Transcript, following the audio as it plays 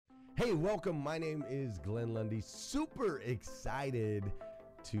Hey, welcome. My name is Glenn Lundy. Super excited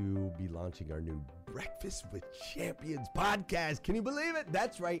to be launching our new Breakfast with Champions podcast. Can you believe it?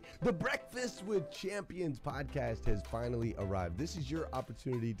 That's right. The Breakfast with Champions podcast has finally arrived. This is your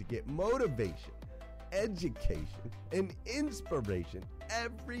opportunity to get motivation, education, and inspiration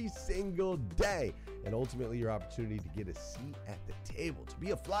every single day. And ultimately, your opportunity to get a seat at the table, to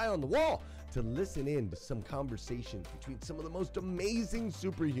be a fly on the wall, to listen in to some conversations between some of the most amazing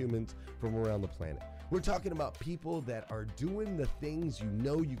superhumans from around the planet. We're talking about people that are doing the things you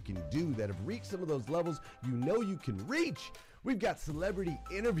know you can do, that have reached some of those levels you know you can reach. We've got celebrity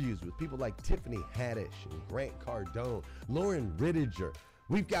interviews with people like Tiffany Haddish and Grant Cardone, Lauren Rittiger.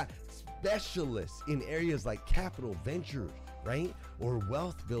 We've got specialists in areas like capital ventures, right? Or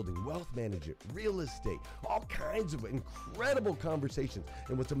wealth building, wealth management, real estate, all kinds of incredible conversations.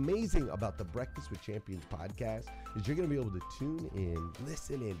 And what's amazing about the Breakfast with Champions podcast is you're going to be able to tune in,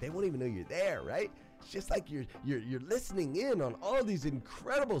 listen in. They won't even know you're there, right? It's just like you're listening in on all these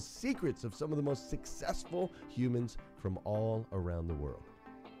incredible secrets of some of the most successful humans from all around the world.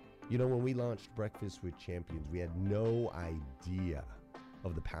 You know, when we launched Breakfast with Champions, we had no idea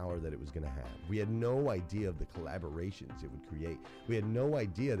of the power that it was going to have. We had no idea of the collaborations it would create. We had no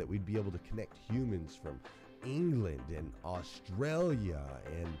idea that we'd be able to connect humans from England and Australia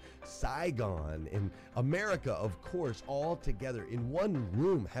and Saigon and America, of course, all together in one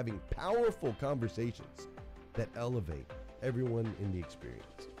room, having powerful conversations that elevate everyone in the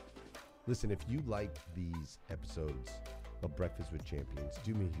experience. Listen, if you like these episodes of Breakfast with Champions,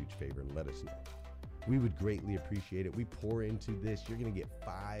 do me a huge favor and let us know. We would greatly appreciate it. We pour into this. You're going to get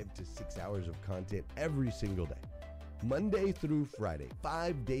 5 to 6 hours of content every single day, Monday through Friday,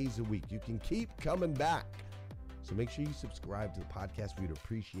 5 days a week. You can keep coming back. So make sure you subscribe to the podcast. We'd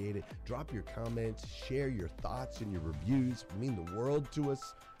appreciate it. Drop your comments, share your thoughts and your reviews. It mean the world to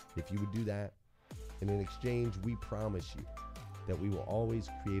us if you would do that. And in exchange, we promise you that we will always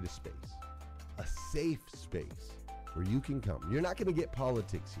create a space, a safe space where you can come. You're not going to get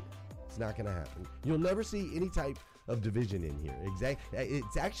politics here. It's not going to happen. You'll never see any type of division in here.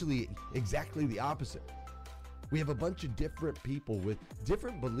 It's actually exactly the opposite. We have a bunch of different people with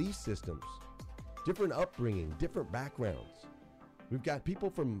different belief systems, different upbringing, different backgrounds. We've got people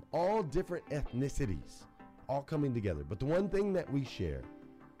from all different ethnicities all coming together. But the one thing that we share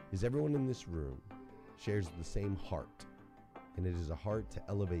is everyone in this room shares the same heart. And it is a heart to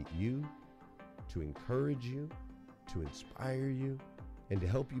elevate you, to encourage you, to inspire you, and to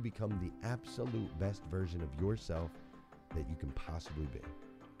help you become the absolute best version of yourself that you can possibly be.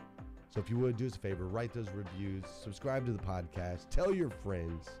 So if you would, do us a favor, write those reviews, subscribe to the podcast, tell your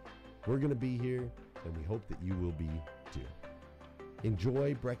friends. We're going to be here, and we hope that you will be too.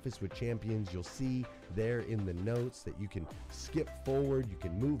 Enjoy Breakfast with Champions. You'll see there in the notes that you can skip forward, you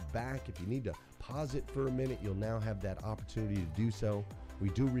can move back. If you need to pause it for a minute, you'll now have that opportunity to do so. We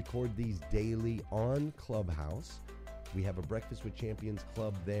do record these daily on Clubhouse. We have a Breakfast with Champions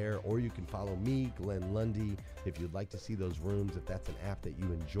club there, or you can follow me, Glenn Lundy, if you'd like to see those rooms. If that's an app that you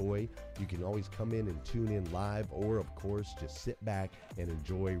enjoy, you can always come in and tune in live, or of course, just sit back and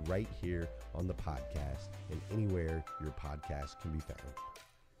enjoy right here on the podcast and anywhere your podcast can be found.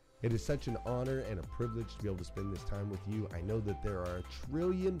 It is such an honor and a privilege to be able to spend this time with you. I know that there are a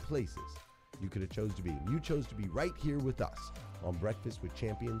trillion places you could have chose to be. You chose to be right here with us on Breakfast with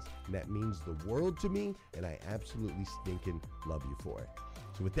Champions, and that means the world to me, and I absolutely stinking love you for it.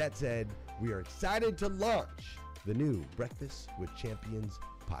 So with that said, we are excited to launch the new Breakfast with Champions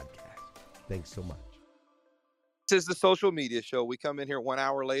podcast. Thanks so much. This is the Social Media Show. We come in here 1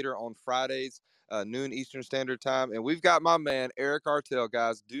 hour later on Fridays, noon Eastern Standard Time, and we've got my man, Eric Artell.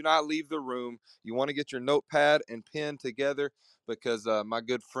 Guys, do not leave the room. You want to get your notepad and pen together because my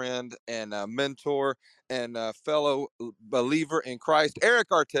good friend and mentor and fellow believer in Christ, Eric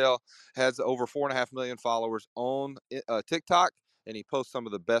Artell, has over 4.5 million followers on TikTok, and he posts some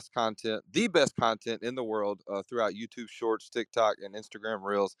of the best content in the world throughout YouTube Shorts, TikTok, and Instagram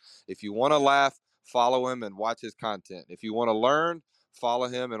Reels. If you want to laugh, follow him and watch his content. If you want to learn, follow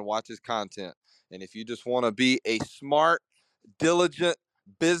him and watch his content. And if you just want to be a smart, diligent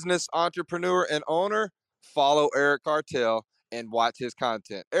business entrepreneur and owner, follow Eric Artell and watch his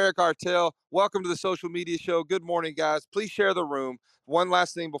content. Eric Artell, welcome to the Social Media Show. Good morning, guys. Please share the room. One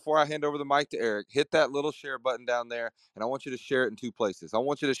last thing before I hand over the mic to Eric. Hit that little share button down there, and I want you to share it in 2 places. I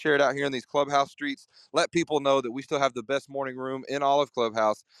want you to share it out here in these Clubhouse streets. Let people know that we still have the best morning room in all of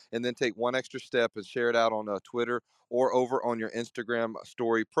Clubhouse, and then take one extra step and share it out on Twitter or over on your Instagram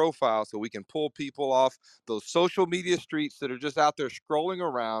story profile so we can pull people off those social media streets that are just out there scrolling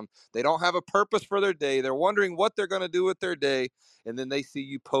around. They don't have a purpose for their day. They're wondering what they're going to do with their day. day, and then they see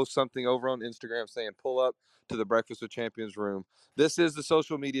you post something over on Instagram saying, pull up to the Breakfast with Champions room. This is the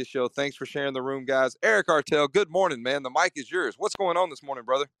social media show. Thanks for sharing the room, guys. Eric Artell, good morning, man. The mic is yours. What's going on this morning,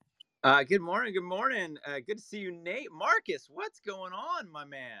 brother? Good morning. Good morning. Good to see you, Nate. Marcus, what's going on, my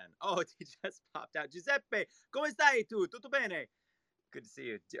man? Oh, he just popped out. Giuseppe, come stai tu? Tutto bene? Good to see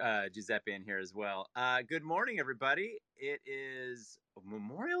you, Giuseppe, in here as well. Good morning, everybody. It is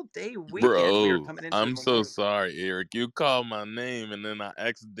Memorial Day weekend. We are Bro, coming into I'm so Memorial. sorry, Eric. You called my name and then I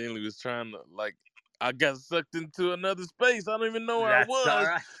accidentally was trying to I got sucked into another space. I don't even know where I That's all was.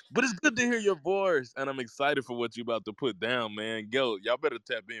 right. But it's good to hear your voice. And I'm excited for what you about to put down, man. Yo, y'all better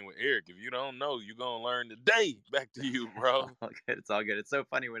tap in with Eric. If you don't know, you're gonna learn today. Back to you, bro. All good. It's all good. It's so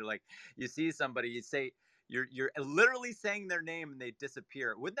funny when like you see somebody, you say you're literally saying their name and they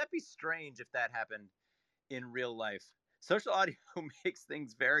disappear. Wouldn't that be strange if that happened in real life? Social audio makes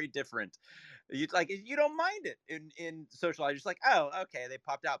things very different. You don't mind it in social audio. You're just like, oh, okay, they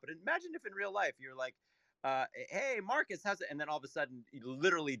popped out. But imagine if in real life you're like, hey, Marcus, how's it? And then all of a sudden you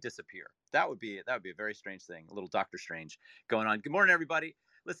literally disappear. That would be a very strange thing. A little Doctor Strange going on. Good morning, everybody.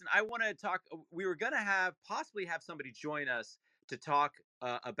 Listen, I want to talk. We were gonna possibly have somebody join us to talk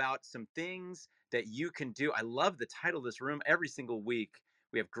about some things that you can do. I love the title of this room every single week.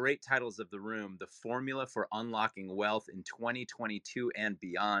 We have great titles of the room, the formula for unlocking wealth in 2022 and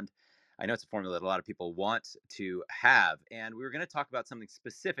beyond. I know it's a formula that a lot of people want to have. And we were going to talk about something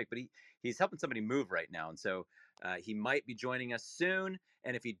specific, but he's helping somebody move right now. And so he might be joining us soon.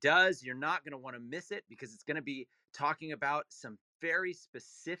 And if he does, you're not going to want to miss it because it's going to be talking about some very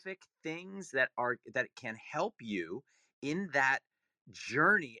specific things that can help you in that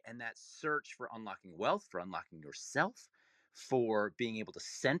journey and that search for unlocking wealth, for unlocking yourself, for being able to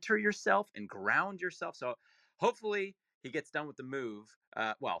center yourself and ground yourself. So hopefully he gets done with the move.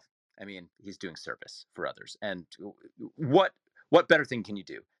 Well, I mean, he's doing service for others, and what better thing can you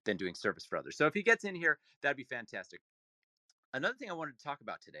do than doing service for others? So if he gets in here, that'd be fantastic. Another thing I wanted to talk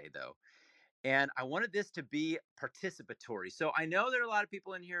about today, though, and I wanted this to be participatory. So I know there are a lot of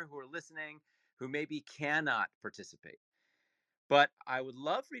people in here who are listening who maybe cannot participate. But I would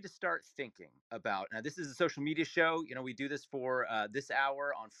love for you to start thinking about, now this is a social media show. You know, we do this for this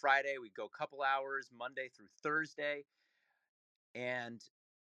hour on Friday. We go a couple hours, Monday through Thursday. And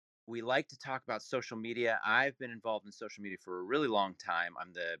we like to talk about social media. I've been involved in social media for a really long time.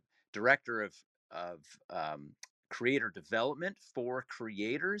 I'm the director of creator development for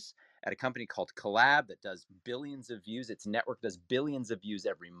creators at a company called Collab that does billions of views. Its network does billions of views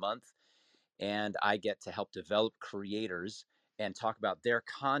every month. And I get to help develop creators and talk about their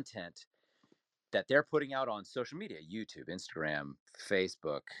content that they're putting out on social media, YouTube, Instagram,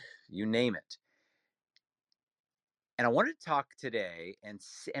 Facebook, you name it. And I wanted to talk today and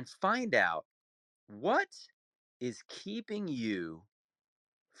find out what is keeping you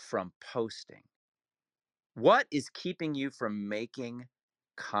from posting. What is keeping you from making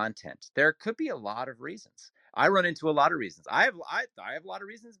content? There could be a lot of reasons. I run into a lot of reasons. I have a lot of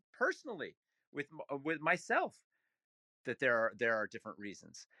reasons personally with myself that there are different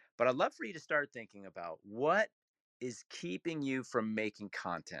reasons. But I'd love for you to start thinking about what is keeping you from making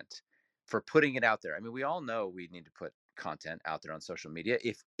content, for putting it out there. I mean, we all know we need to put content out there on social media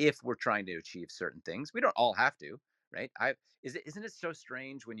if we're trying to achieve certain things. We don't all have to, right? Isn't it so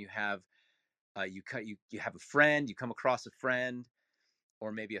strange when you have you have a friend, you come across a friend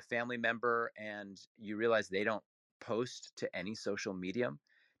or maybe a family member and you realize they don't post to any social medium?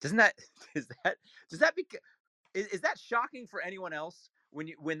 Doesn't that is that does that is that shocking for anyone else when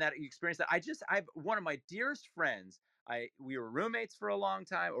that you experience that? I've one of my dearest friends. We were roommates for a long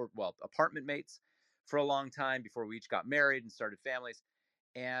time, or well, apartment mates for a long time before we each got married and started families.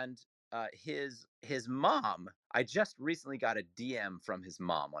 And his mom, I just recently got a DM from his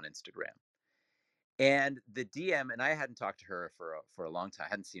mom on Instagram, and the DM, and I hadn't talked to her for a long time.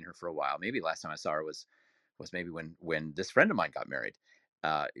 I hadn't seen her for a while. Maybe last time I saw her was maybe when this friend of mine got married,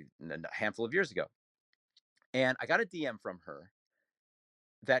 a handful of years ago. And I got a DM from her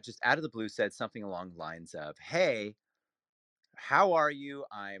that just out of the blue said something along the lines of, "Hey, how are you?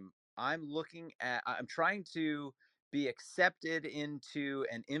 I'm trying to be accepted into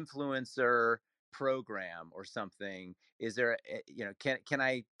an influencer program or something. Is there can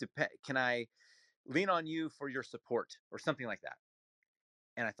I lean on you for your support or something like that?"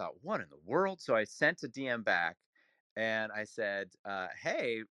 And I thought, what in the world? So I sent a DM back and I said,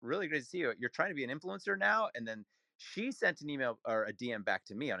 hey, really great to see you. You're trying to be an influencer now? And then she sent an email or a DM back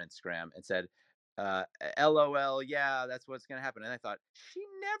to me on Instagram and said, uh, LOL, yeah, that's what's going to happen. And I thought,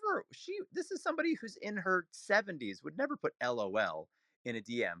 this is somebody who's in her 70s, would never put LOL in a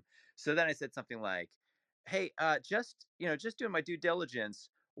DM. So then I said something like, hey, just doing my due diligence.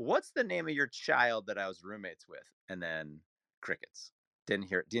 What's the name of your child that I was roommates with? And then crickets. Didn't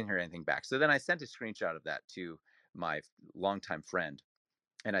hear anything back. So then I sent a screenshot of that to my longtime friend,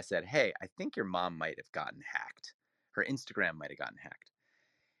 and I said, "Hey, I think your mom might have gotten hacked. Her Instagram might have gotten hacked."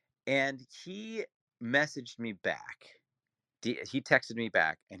 And he messaged me back. He texted me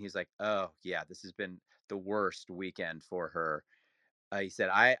back, and he's like, "Oh yeah, this has been the worst weekend for her." He said,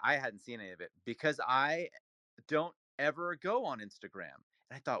 I hadn't seen any of it because I don't ever go on Instagram.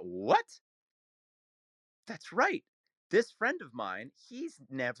 And I thought, what? That's right. This friend of mine, he's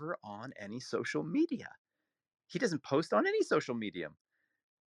never on any social media. He doesn't post on any social media.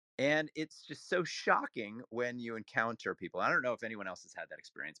 And it's just so shocking when you encounter people. I don't know if anyone else has had that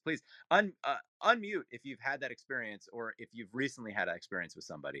experience. Please unmute if you've had that experience or if you've recently had that experience with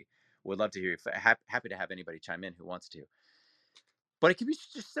somebody. Would love to hear you. Happy to have anybody chime in who wants to. But it can be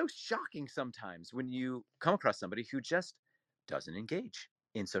just so shocking sometimes when you come across somebody who just doesn't engage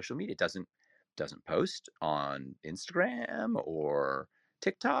in social media, doesn't post on Instagram or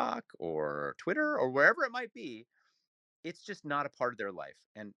TikTok or Twitter or wherever it might be. It's just not a part of their life.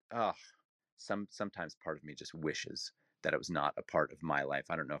 And sometimes part of me just wishes that it was not a part of my life.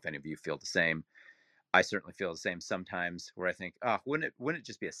 I don't know if any of you feel the same. I certainly feel the same sometimes where I think, oh, wouldn't it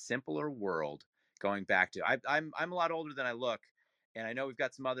just be a simpler world going back to I'm a lot older than I look. And I know we've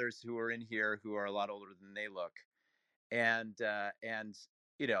got some others who are in here who are a lot older than they look. And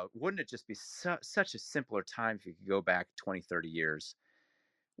wouldn't it just be such a simpler time if you could go back 20, 30 years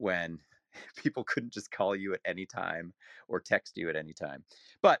when people couldn't just call you at any time or text you at any time.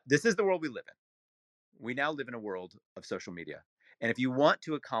 But this is the world we live in. We now live in a world of social media. And if you want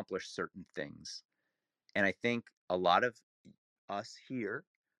to accomplish certain things, and I think a lot of us here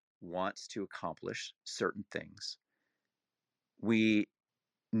wants to accomplish certain things, we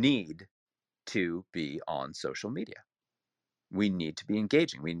need to be on social media. We need to be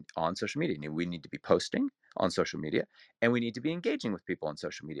engaging on social media. We need to be posting on social media, and we need to be engaging with people on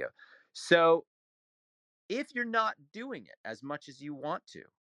social media. So if you're not doing it as much as you want to,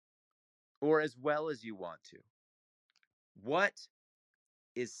 or as well as you want to, what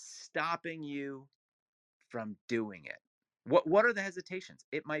is stopping you from doing it? What are the hesitations?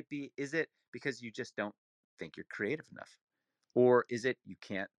 It might be, is it because you just don't think you're creative enough? Or is it you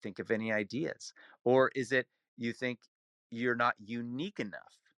can't think of any ideas? Or is it you think you're not unique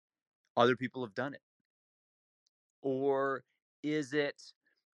enough? Other people have done it. Or is it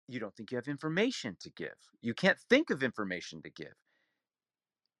you don't think you have information to give? You can't think of information to give.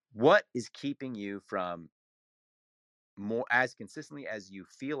 What is keeping you from more as consistently as you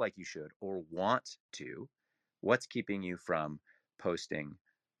feel like you should or want to? What's keeping you from posting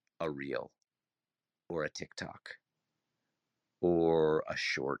a reel or a TikTok or a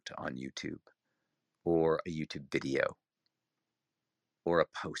short on YouTube or a YouTube video or a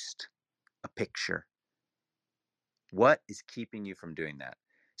post, a picture? What is keeping you from doing that?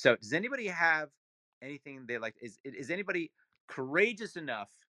 So does anybody have anything they like? Is anybody courageous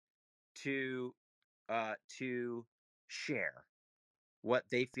enough to to share what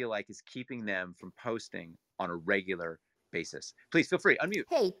they feel like is keeping them from posting on a regular basis? Please feel free, unmute.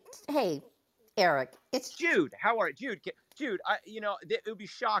 Hey, Eric, it's Jude. How are you, Jude? It would be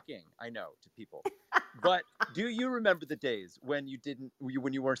shocking, I know, to people, but do you remember the days when you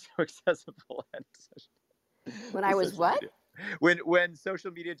weren't so accessible and when I was what? When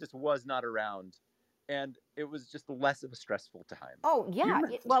social media just was not around, and it was just less of a stressful time. Oh yeah.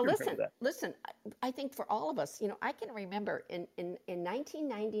 Well, listen. I think for all of us, I can remember in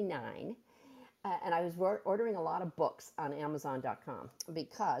 1999. And I was ordering a lot of books on Amazon.com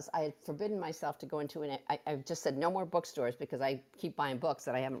because I had forbidden myself to go into I just said no more bookstores because I keep buying books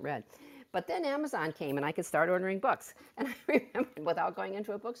that I haven't read. But then Amazon came and I could start ordering books. And I remember, without going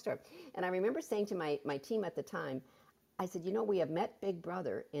into a bookstore. And I remember saying to my team at the time, I said, we have met Big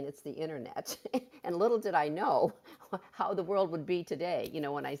Brother and it's the internet. And little did I know how the world would be today,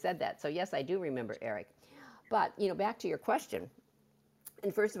 when I said that. So yes, I do remember, Eric. But, back to your question.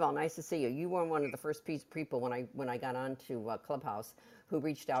 And first of all, nice to see you. You were one of the first people when I got onto Clubhouse who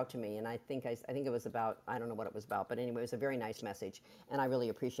reached out to me, and I think it was about, I don't know what it was about, but anyway, it was a very nice message, and I really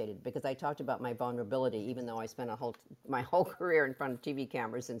appreciated it because I talked about my vulnerability, even though I spent my whole career in front of TV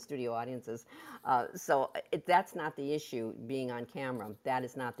cameras and studio audiences. So that's not the issue. Being on camera, that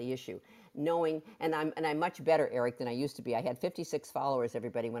is not the issue. Knowing, and I'm much better, Eric, than I used to be. I had 56 followers,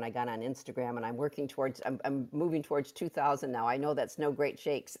 everybody, when I got on Instagram, and I'm moving towards 2,000 now. I know that's no great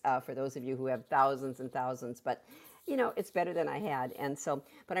shakes for those of you who have thousands and thousands, but It's better than I had. And so,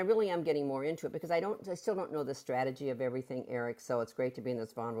 but I really am getting more into it because I still don't know the strategy of everything, Eric. So it's great to be in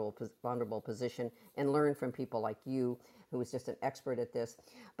this vulnerable position and learn from people like you, who is just an expert at this.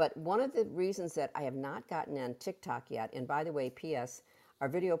 But one of the reasons that I have not gotten on TikTok yet, and by the way, P.S., our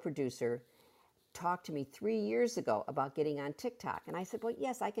video producer talked to me 3 years ago about getting on TikTok. And I said, well,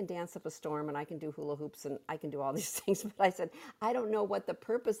 yes, I can dance up a storm and I can do hula hoops and I can do all these things. But I said, I don't know what the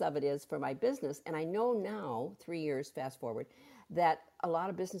purpose of it is for my business. And I know now, 3 years fast forward, that a lot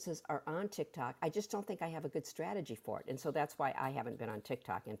of businesses are on TikTok. I just don't think I have a good strategy for it. And so that's why I haven't been on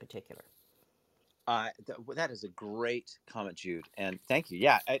TikTok in particular. That is a great comment, Jude. And thank you.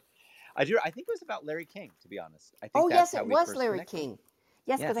 Yeah, I do. I think it was about Larry King, to be honest. I think Oh, that's yes, how it we was first Larry connected. King.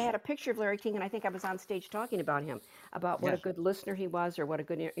 Yes, because I Yes. had a picture of Larry King, and I think I was on stage talking about him, about what a Yeah. good listener he was, or what a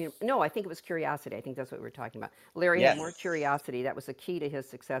good. No, I think it was curiosity. I think that's what we were talking about. Larry had more Yes. curiosity. That was the key to his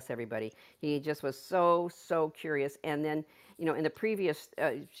success. Everybody, he just was so curious. And then, in the previous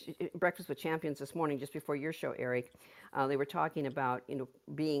Breakfast with Champions this morning, just before your show, Eric, they were talking about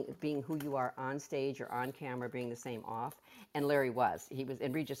being who you are on stage or on camera, being the same off. And Larry was. He was,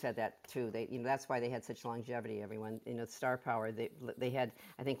 and Regis said that too. That's why they had such longevity. Everyone, star power. They had.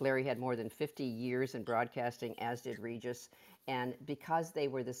 I think Larry had more than 50 years in broadcasting, as did Regis, and because they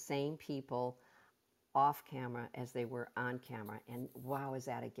were the same people off camera as they were on camera, and wow, is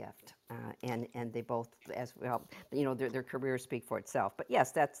that a gift? And they both, as well, their careers speak for itself. But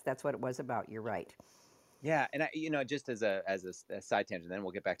yes, that's what it was about. You're right. Yeah, and just as a side tangent, then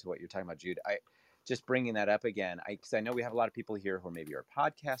we'll get back to what you're talking about, Jude. I just bringing that up again, because I know we have a lot of people here who maybe are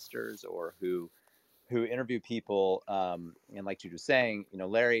podcasters or who interview people, and like Jude was saying,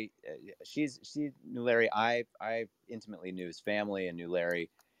 Larry, she knew Larry. I intimately knew his family and knew Larry,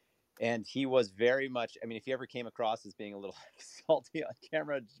 and he was very much. I mean, if he ever came across as being a little salty on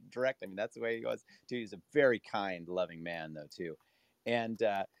camera, direct, I mean, that's the way he was too. He's a very kind, loving man, though, too, and.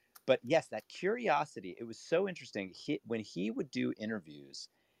 But yes, that curiosity, it was so interesting. When he would do interviews,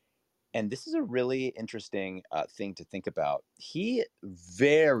 and this is a really interesting thing to think about, he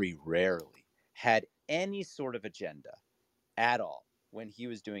very rarely had any sort of agenda at all when he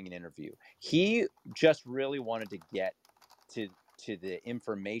was doing an interview. He just really wanted to get to the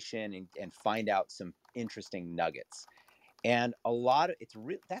information and find out some interesting nuggets. And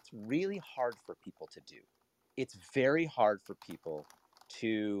that's really hard for people to do. It's very hard for people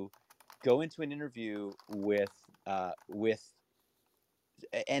to go into an interview with an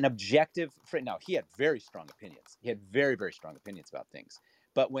objective. Now, he had very strong opinions. He had very, very strong opinions about things.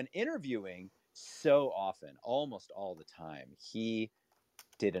 But when interviewing, so often, almost all the time, he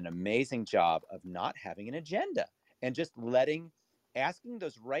did an amazing job of not having an agenda and just asking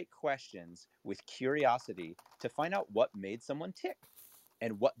those right questions with curiosity to find out what made someone tick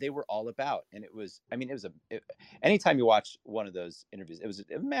and what they were all about. And anytime you watch one of those interviews, it was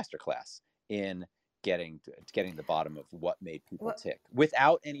a masterclass in getting the bottom of what made people tick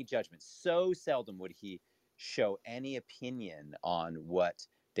without any judgment. So seldom would he show any opinion on what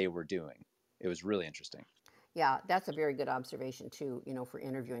they were doing. It was really interesting. Yeah, that's a very good observation too. For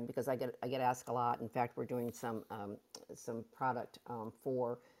interviewing, because I get asked a lot. In fact, we're doing some product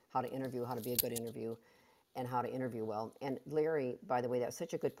for how to interview, how to be a good interview, and how to interview well. And Larry, by the way, that's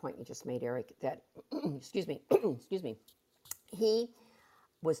such a good point you just made, Eric. That excuse me, excuse me. He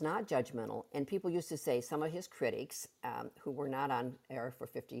was not judgmental, and people used to say, some of his critics, who were not on air for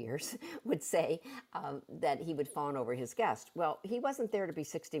 50 years, would say that he would fawn over his guest. Well, he wasn't there to be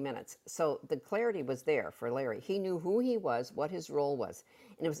 60 minutes, so the clarity was there for Larry. He knew who he was, what his role was,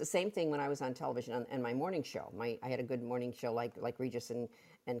 and it was the same thing when I was on television and my morning show. I had a good morning show like Regis and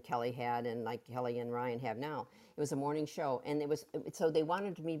Kelly had, and like Kelly and Ryan have now. It was a morning show, and so they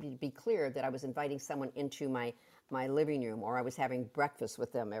wanted me to be clear that I was inviting someone into my living room, or I was having breakfast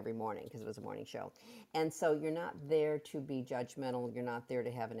with them every morning because it was a morning show. And so you're not there to be judgmental. You're not there to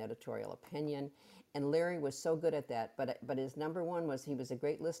have an editorial opinion. And Larry was so good at that. But his number one was he was a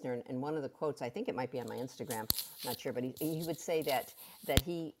great listener. And one of the quotes, I think it might be on my Instagram, I'm not sure, but he would say that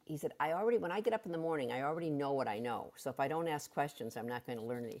he said, when I get up in the morning, I already know what I know. So if I don't ask questions, I'm not going to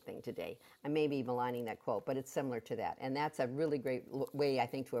learn anything today. I may be maligning that quote, but it's similar to that. And that's a really great way, I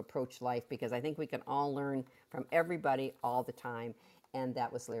think, to approach life, because I think we can all learn from everybody all the time. And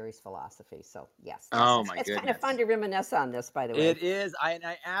that was Larry's philosophy. So yes, Oh my it's goodness. kind of fun to reminisce on this, by the way. It is. I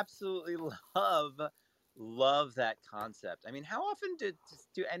absolutely love that concept. I mean, how often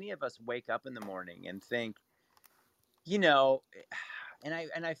do any of us wake up in the morning and think, and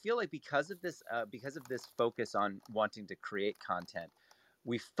I feel like because of this focus on wanting to create content,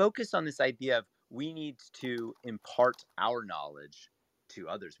 we focus on this idea of we need to impart our knowledge to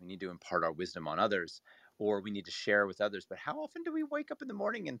others. We need to impart our wisdom on others. or we need to share with others. But how often do we wake up in the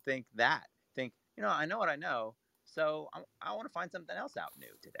morning and think, I know what I know, so I want to find something else out new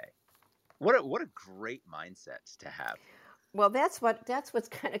today. What a great mindset to have. Well, that's what's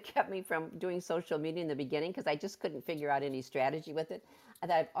kind of kept me from doing social media in the beginning, because I just couldn't figure out any strategy with it.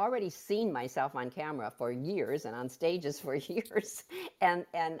 And I've already seen myself on camera for years and on stages for years, and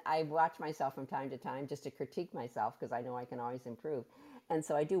I watch myself from time to time just to critique myself, because I know I can always improve. And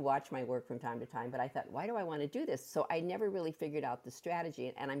so I do watch my work from time to time, but I thought, why do I want to do this? So I never really figured out the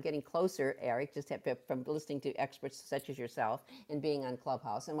strategy, and I'm getting closer, Eric, just from listening to experts such as yourself and being on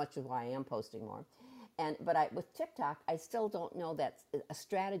Clubhouse, and much of why I am posting more. But with TikTok, I still don't know that's a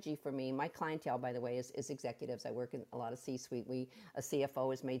strategy for me. My clientele, by the way, is executives. I work in a lot of C-suite. A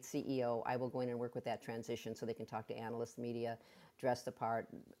CFO is made CEO. I will go in and work with that transition so they can talk to analysts, media, dress the part,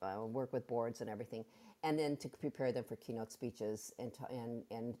 work with boards and everything, and then to prepare them for keynote speeches and to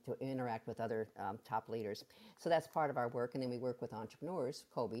interact with other top leaders. So that's part of our work. And then we work with entrepreneurs,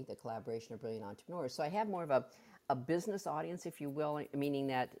 Kobe, the collaboration of brilliant entrepreneurs. So I have more of a business audience, if you will, meaning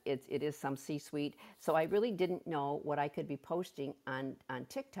that it is some C-suite. So I really didn't know what I could be posting on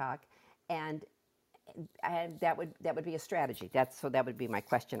TikTok, and that would be a strategy. That would be my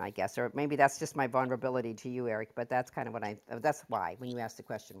question, I guess, or maybe that's just my vulnerability to you, Eric. But that's kind of that's why, when you ask the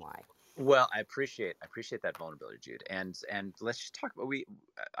question, why. Well, I appreciate that vulnerability, Jude, and let's just talk about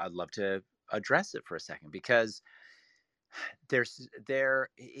I'd love to address it for a second, because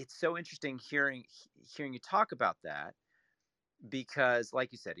it's so interesting hearing you talk about that, because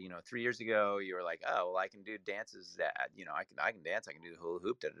like you said, 3 years ago you were like, oh, well, I can do dances that, I can dance, I can do the hula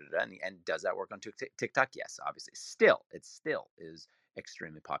hoop, da, da, da, and does that work on TikTok? Yes, obviously. It still is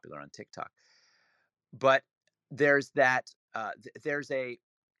extremely popular on TikTok, but there's that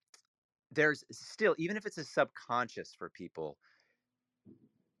there's still, even if it's a subconscious for people,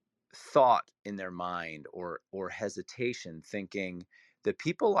 thought in their mind or hesitation, thinking the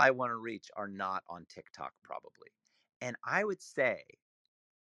people I want to reach are not on TikTok probably. And I would say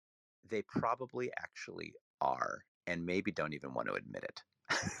they probably actually are, and maybe don't even want to admit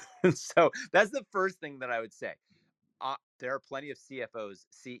it. So that's the first thing that I would say. There are plenty of CFOs,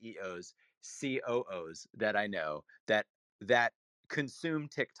 CEOs, COOs that I know that consume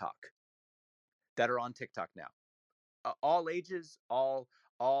TikTok, that are on TikTok now. All ages, all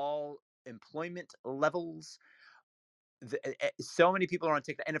employment levels. So many people are on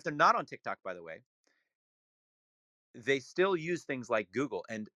TikTok, and if they're not on TikTok, by the way, they still use things like Google.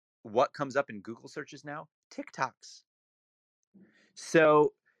 And what comes up in Google searches now? TikToks.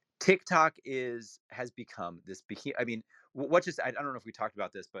 So TikTok has become this. I mean, what just, I don't know if we talked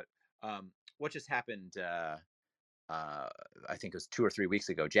about this, but what just happened? I think it was 2 or 3 weeks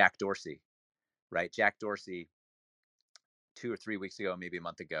ago. Jack Dorsey, right? Jack Dorsey, 2 or 3 weeks ago, maybe a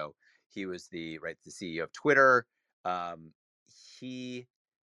month ago, he was the CEO of Twitter. He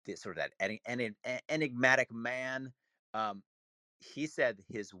sort of that enigmatic man. He said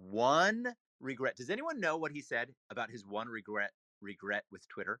his one regret. Does anyone know what he said about his one regret with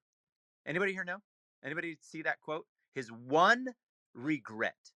Twitter? Anybody here know? Anybody see that quote? His one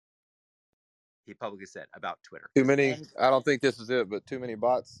regret, he publicly said about Twitter. Too many. I don't think this is it, but too many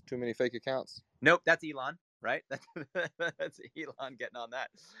bots, too many fake accounts. Nope, that's Elon, right? That's Elon getting on that,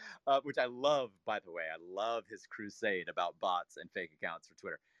 which I love, by the way. I love his crusade about bots and fake accounts for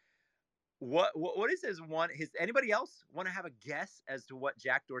Twitter. What is anybody else want to have a guess as to what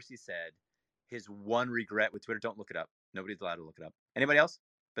Jack Dorsey said his one regret with Twitter? Don't look it up. Nobody's allowed to look it up. Anybody else?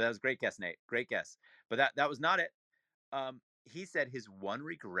 But that was a great guess, Nate. Great guess. But that was not it. He said his one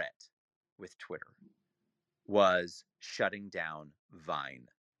regret with Twitter was shutting down Vine,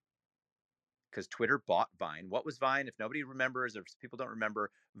 because Twitter bought Vine. What was Vine? If nobody remembers, or if people don't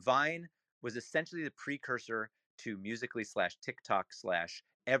remember, Vine was essentially the precursor to Musical.ly / TikTok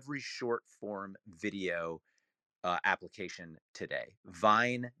 / every short form video application today.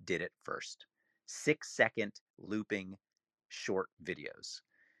 Vine did it first. 6-second looping short videos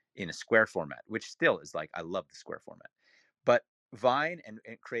in a square format, which still is like, I love the square format. But Vine and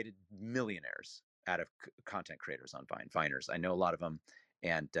created millionaires out of content creators on Vine. Viners, I know a lot of them,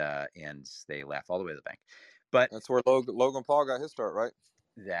 and they laugh all the way to the bank. But that's where Logan Paul got his start, right?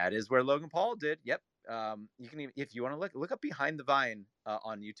 That is where Logan Paul did. Yep. You can even, if you want to look up Behind the Vine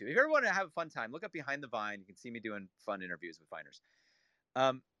on YouTube. If you ever want to have a fun time, look up Behind the Vine. You can see me doing fun interviews with Viners,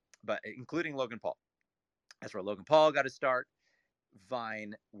 but including Logan Paul. That's where Logan Paul got his start.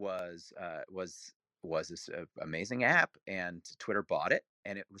 Vine was this amazing app, and Twitter bought it,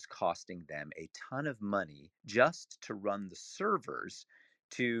 and it was costing them a ton of money just to run the servers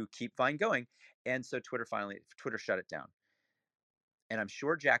to keep Vine going. And so Twitter shut it down. And I'm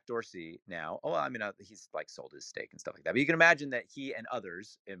sure Jack Dorsey now, I mean, he's like sold his stake and stuff like that. But you can imagine that he and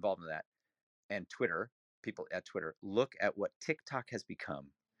others involved in that, and Twitter, people at Twitter, look at what TikTok has become.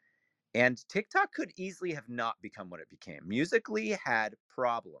 And TikTok could easily have not become what it became. Musically had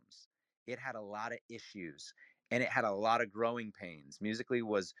problems. It had a lot of issues, and it had a lot of growing pains. Musically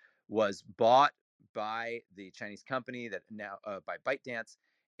was bought by the Chinese company that now by ByteDance,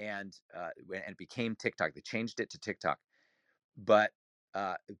 and it became TikTok. They changed it to TikTok, but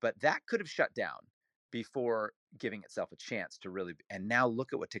that could have shut down before giving itself a chance to really. And now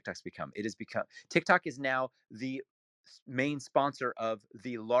look at what TikTok's become. It has become TikTok is now the main sponsor of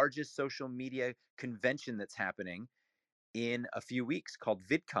the largest social media convention that's happening in a few weeks, called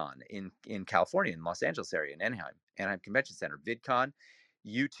VidCon in California, in Los Angeles area, in Anaheim Convention Center. VidCon,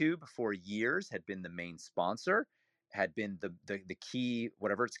 YouTube for years had been the main sponsor, had been the key,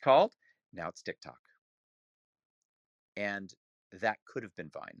 whatever it's called. Now it's TikTok. And that could have been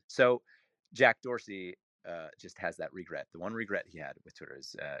Vine. So Jack Dorsey just has that regret. The one regret he had with Twitter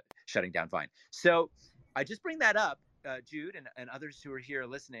is shutting down Vine. So I just bring that up, Jude, and others who are here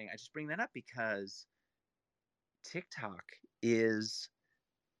listening. I just bring that up because TikTok is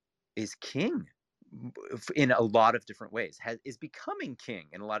king in a lot of different ways. Is becoming king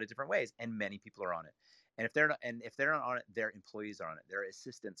in a lot of different ways, and many people are on it. And if they're not on it, their employees are on it, their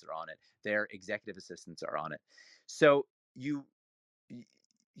assistants are on it, their executive assistants are on it. So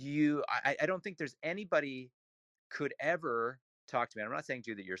I don't think there's anybody could ever talk to me. I'm not saying,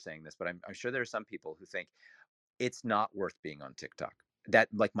 Jude, that you're saying this, but I'm sure there are some people who think it's not worth being on TikTok. That,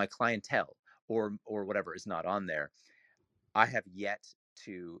 like, my clientele or whatever is not on there. I have yet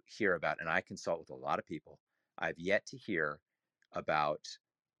to hear about, and I consult with a lot of people, I've yet to hear about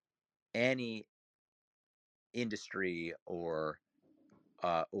any industry or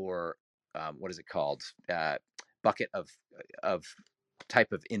what is it called? Bucket of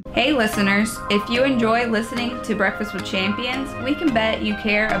type of. Hey listeners, if you enjoy listening to Breakfast with Champions, we can bet you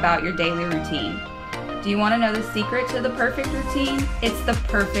care about your daily routine. Do you want to know the secret to the perfect routine? It's the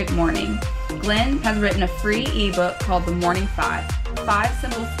perfect morning. Glenn has written a free ebook called The Morning 5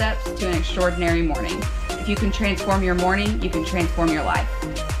 Simple Steps to an Extraordinary Morning. If you can transform your morning, you can transform your life.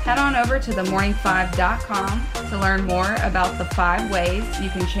 Head on over to themorning5.com to learn more about the 5 ways you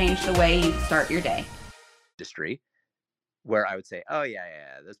can change the way you start your day. Industry, where I would say, oh yeah,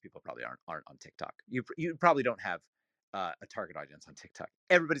 those people probably aren't on TikTok. You probably don't have a target audience on TikTok.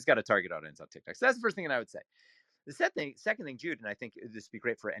 Everybody's got a target audience on TikTok. So that's the first thing that I would say. The second thing, Jude, and I think this would be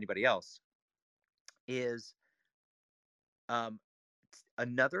great for anybody else, is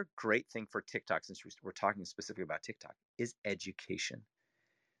another great thing for TikTok, since we're talking specifically about TikTok, is education.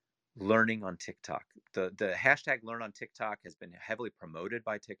 Learning on TikTok. The hashtag Learn on TikTok has been heavily promoted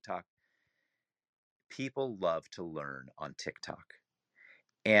by TikTok. People love to learn on TikTok.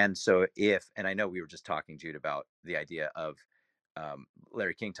 And so and I know we were just talking, Jude, about the idea of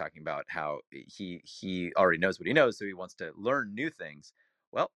Larry King talking about how he already knows what he knows, so he wants to learn new things.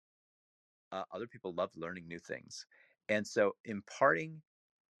 Well, other people love learning new things. And so imparting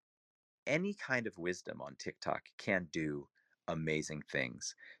any kind of wisdom on TikTok can do amazing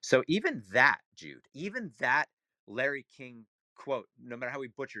things. So even that, Jude, even that Larry King quote, no matter how we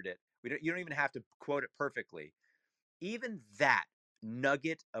butchered it, you don't even have to quote it perfectly. Even that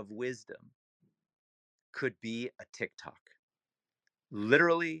nugget of wisdom could be a TikTok.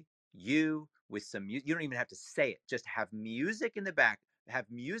 Literally, you with some music, you don't even have to say it, just have music in the back, have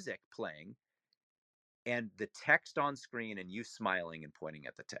music playing, and the text on screen, and you smiling and pointing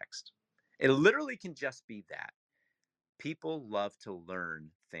at the text. It literally can just be that. People love to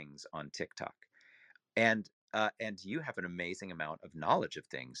learn things on TikTok, and you have an amazing amount of knowledge of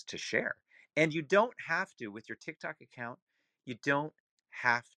things to share. And you don't have to, with your TikTok account, you don't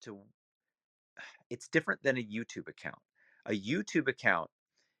have to. It's different than a YouTube account. A YouTube account,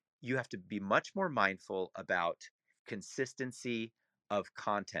 you have to be much more mindful about consistency of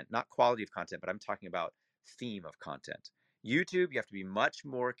content, not quality of content, but I'm talking about theme of content. YouTube, you have to be much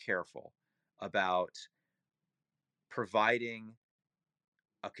more careful about providing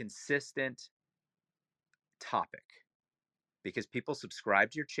a consistent topic, because people subscribe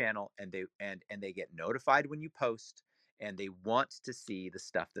to your channel and they get notified when you post, and they want to see the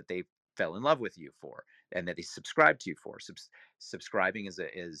stuff that they fell in love with you for and that they subscribe to you for. Subscribing is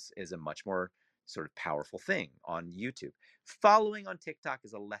a much more sort of powerful thing on YouTube. Following on TikTok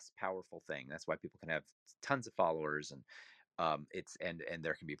is a less powerful thing. That's why people can have tons of followers, and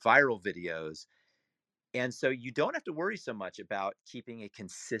there can be viral videos. And so you don't have to worry so much about keeping a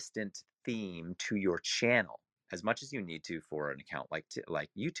consistent theme to your channel as much as you need to for an account like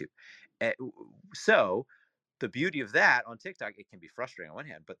YouTube. So the beauty of that on TikTok, it can be frustrating on one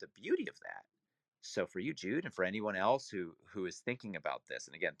hand, but the beauty of that. So for you, Jude, and for anyone else who is thinking about this,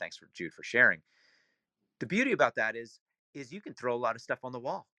 and again, thanks for Jude for sharing. The beauty about that is you can throw a lot of stuff on the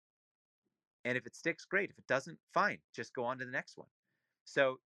wall. And if it sticks, great. If it doesn't, fine. Just go on to the next one.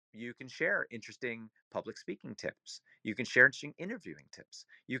 So you can share interesting public speaking tips. You can share interesting interviewing tips.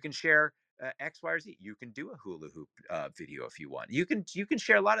 You can share X, Y, or Z. You can do a hula hoop video if you want. You can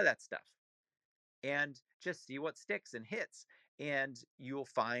share a lot of that stuff, and just see what sticks and hits. And you'll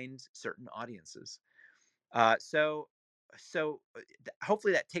find certain audiences. So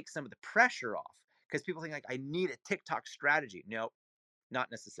hopefully that takes some of the pressure off, because people think like, I need a TikTok strategy. No, not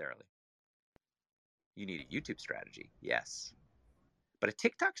necessarily. You need a YouTube strategy, yes, but a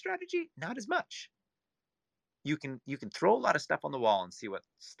TikTok strategy, not as much. You can throw a lot of stuff on the wall and see what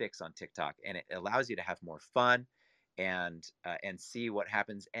sticks on TikTok, and it allows you to have more fun and see what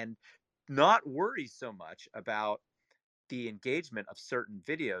happens, and not worry so much about the engagement of certain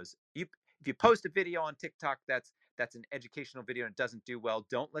videos. If you post a video on TikTok that's an educational video and it doesn't do well,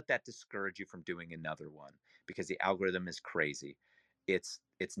 don't let that discourage you from doing another one, because the algorithm is crazy. It's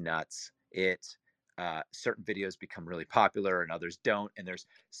nuts. Certain videos become really popular and others don't, and there's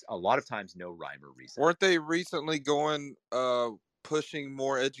a lot of times no rhyme or reason. Weren't they recently going pushing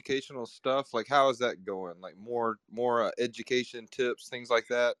more educational stuff? Like, how is that going? Like more education tips, things like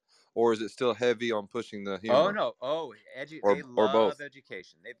that, or is it still heavy on pushing the humor? They love both.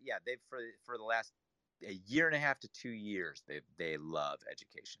 education. They've for the last a year and a half to 2 years, they love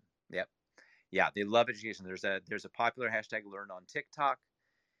education. Yep. Yeah, they love education. There's a popular hashtag learn on TikTok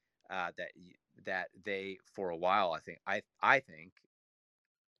that they, for a while, I think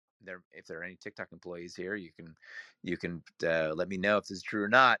if there are any TikTok employees here, you can let me know if this is true or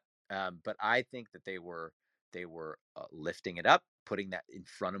not. But I think that they were lifting it up, putting that in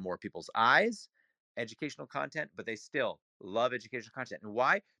front of more people's eyes, educational content, but they still love educational content. And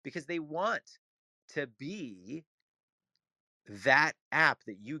why? Because they want to be that app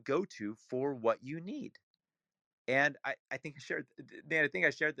that you go to for what you need. And I think I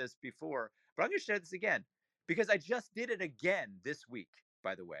shared this before, but I'm going to share this again, because I just did it again this week,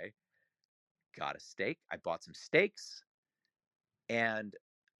 by the way. Got a steak. I bought some steaks, and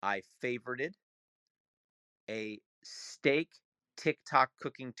I favorited a steak TikTok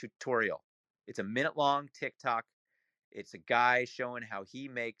cooking tutorial. It's a minute-long TikTok. It's a guy showing how he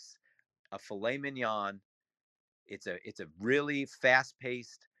makes a filet mignon. It's a really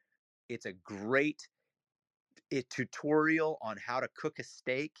fast-paced. It's a great tutorial on how to cook a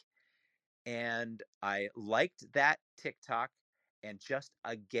steak, and I liked that TikTok. And just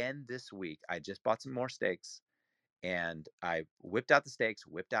again this week, I just bought some more steaks, and I whipped out the steaks,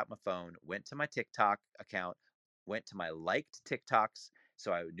 whipped out my phone, went to my TikTok account, went to my liked TikToks,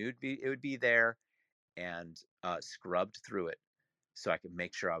 so I knew it would be there, and scrubbed through it so I could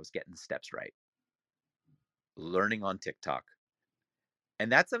make sure I was getting the steps right. Learning on TikTok.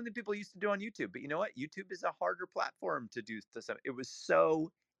 And that's something people used to do on YouTube. But you know what? YouTube is a harder platform to do this. It was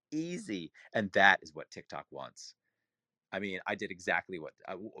so easy. And that is what TikTok wants. I mean, I did exactly one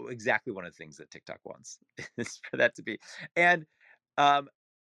of the things that TikTok wants is for that to be. And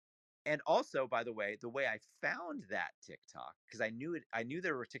also, by the way I found that TikTok, because I knew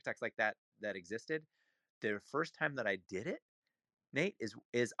there were TikToks like that existed. The first time that I did it, Nate,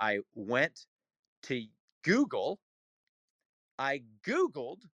 is I went to Google. I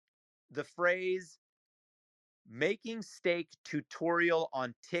Googled the phrase making steak tutorial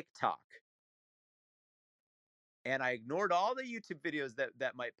on TikTok. And I ignored all the YouTube videos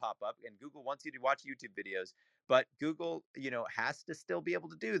that might pop up. And Google wants you to watch YouTube videos, but Google, has to still be able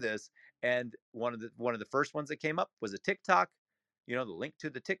to do this. And one of the first ones that came up was a TikTok. The link to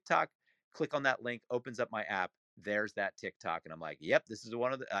the TikTok. Click on that link, opens up my app. There's that TikTok, and I'm like, yep, this is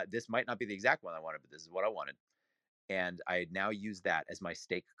one of the. This might not be the exact one I wanted, but this is what I wanted. And I now use that as my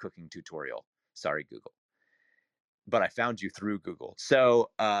steak cooking tutorial. Sorry, Google. But I found you through Google. So,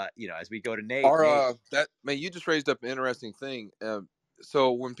 as we go to Nate, you just raised up an interesting thing.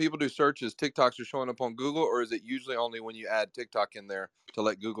 So when people do searches, TikToks are showing up on Google, or is it usually only when you add TikTok in there to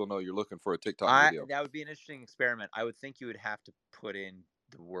let Google know you're looking for a TikTok video? That would be an interesting experiment. I would think you would have to put in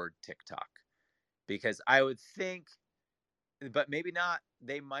the word TikTok, because I would think, but maybe not.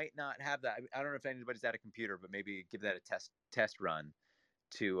 They might not have that. I don't know if anybody's at a computer, but maybe give that a test run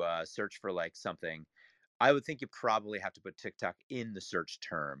to search for like something. I would think you probably have to put TikTok in the search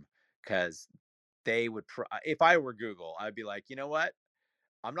term, because they would. If I were Google, I'd be like, you know what?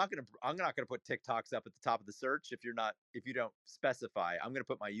 I'm not gonna put TikToks up at the top of the search if you don't specify. I'm gonna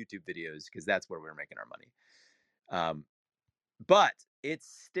put my YouTube videos, because that's where we're making our money. But it's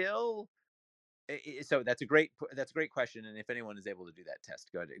still So that's a great question, and if anyone is able to do that test,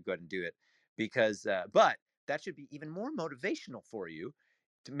 go ahead and do it, because but that should be even more motivational for you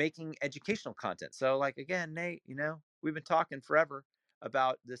to making educational content. So like, again, Nate, we've been talking forever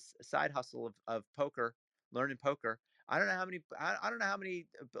about this side hustle of poker, learning poker. I don't know how many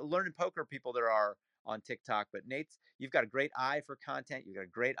learning poker people there are on TikTok, but you've got a great eye for content. You've got a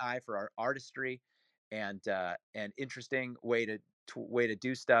great eye for our artistry, and interesting way to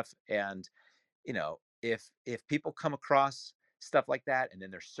do stuff. And if people come across stuff like that and then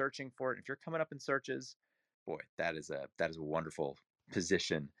they're searching for it, if you're coming up in searches, boy, that is a wonderful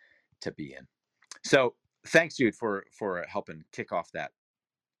position to be in. So thanks, Jude, for helping kick off that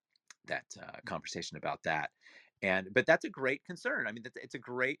conversation about that. But that's a great concern. I mean,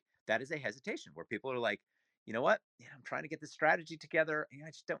 that is a hesitation where people are like, you know what, I'm trying to get this strategy together, and I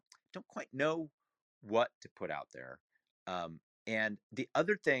just don't quite know what to put out there. And the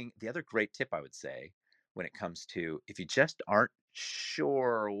other great tip I would say, when it comes to, if you just aren't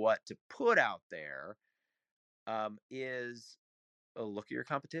sure what to put out there, is look at your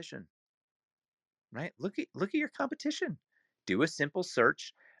competition. Right? Look at your competition. Do a simple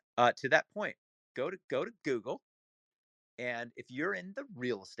search. To that point, go to Google, and if you're in the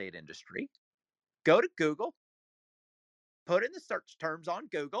real estate industry, go to Google, put in the search terms on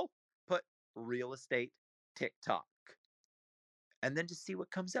Google, put real estate TikTok, and then just see what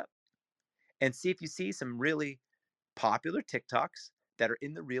comes up, and see if you see some really popular TikToks that are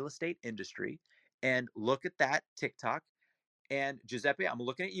in the real estate industry, and look at that TikTok. And Giuseppe, I'm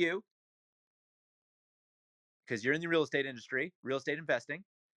looking at you because you're in the real estate industry, real estate investing.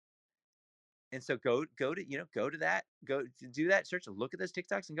 And so go to that, go to do that search and look at those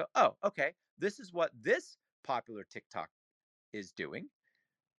TikToks and go, oh, okay, this is what this popular TikTok is doing.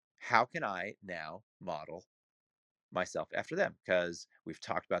 How can I now model myself after them? Because we've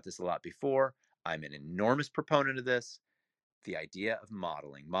talked about this a lot before. I'm an enormous proponent of this. The idea of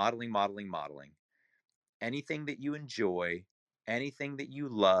modeling. Anything that you enjoy, anything that you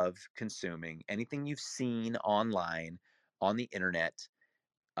love consuming, anything you've seen online, on the internet,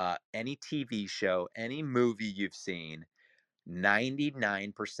 any TV show, any movie you've seen,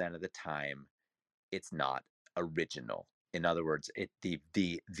 99% of the time, it's not original. In other words,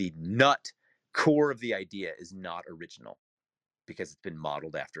 the nut core of the idea is not original because it's been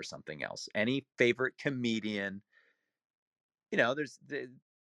modeled after something else. Any favorite comedian, there's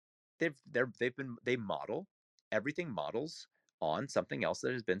they model, everything models on something else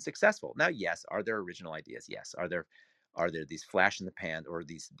that has been successful. Now, yes, are there original ideas? Yes. Are there these flash in the pan or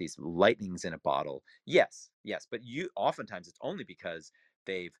these lightnings in a bottle? Yes. But oftentimes it's only because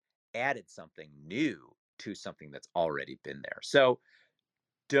they've added something new to something that's already been there. So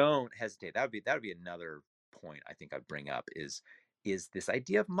don't hesitate. That would be another point I think I'd bring up is this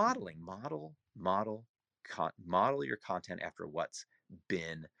idea of modeling. Model your content after what's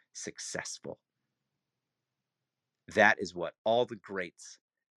been successful. That is what all the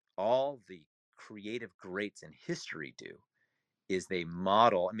creative greats in history do, is they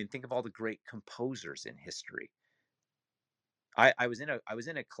model. I mean, think of all the great composers in history. I was in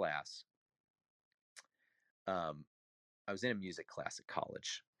a class. I was in a music class at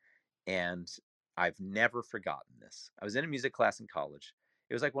college, and I've never forgotten this. I was in a music class in college.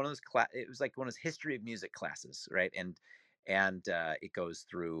 It was like one of those It was like one of those history of music classes, right? And it goes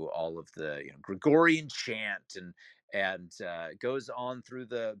through all of the Gregorian chant, and goes on through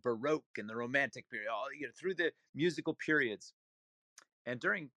the Baroque and the Romantic period, all through the musical periods. And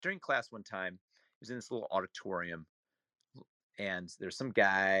during class one time, I was in this little auditorium, and there's some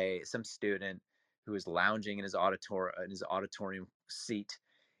student who was lounging in his auditorium seat,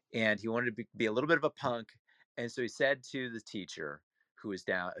 and he wanted to be a little bit of a punk. And so he said to the teacher who was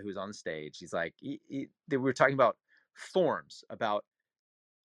on the stage, he's like, we were talking about forms, about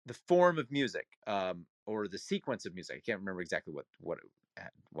the form of music, or the sequence of music. I can't remember exactly what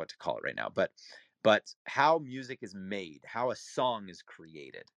to call it right now, but how music is made, how a song is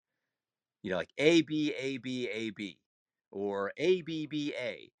created. Like A B A B A B, or A B B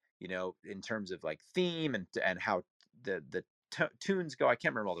A. In terms of like theme and how the tunes go. I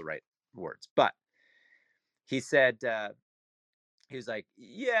can't remember all the right words, but he said, he was like,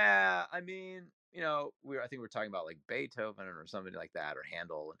 yeah, I mean, I think we were talking about like Beethoven or somebody like that, or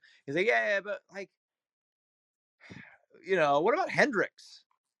Handel. And he's like, yeah, but like, what about Hendrix?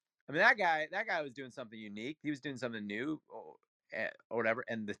 I mean, that guy was doing something unique. He was doing something new, or whatever.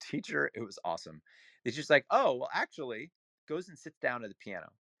 And the teacher, it was awesome. It's just like, oh, well, actually, goes and sits down at the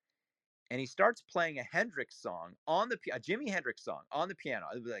piano, and he starts playing a Hendrix song a Jimi Hendrix song on the piano.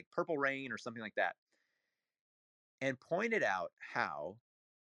 It was like Purple Rain or something like that, and pointed out how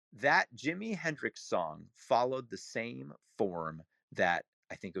That Jimi Hendrix song followed the same form that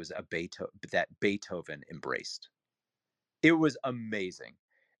I think it was that Beethoven embraced. It was amazing.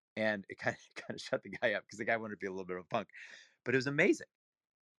 And it kind of shut the guy up because the guy wanted to be a little bit of a punk. But it was amazing,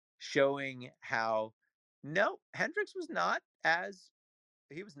 showing how no, Hendrix was not as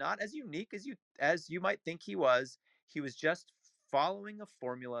unique as you might think he was. He was just following a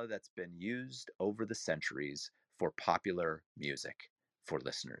formula that's been used over the centuries for popular music for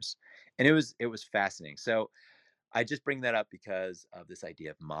listeners. And it was fascinating. So I just bring that up because of this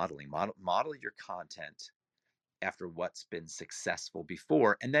idea of modeling. Model your content after what's been successful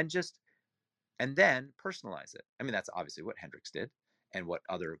before, and then personalize it. I mean, that's obviously what Hendrix did and what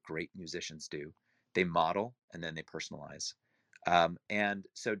other great musicians do. They model and then they personalize. And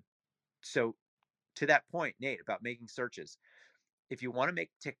so to that point, Nate, about making searches, if you want to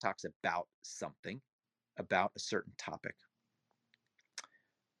make TikToks about something, about a certain topic,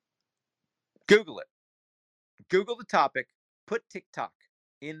 Google it. Google the topic, put TikTok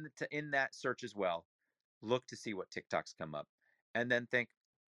in that search as well. Look to see what TikToks come up, and then think,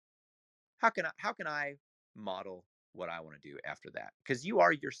 how can I model what I want to do after that? Because you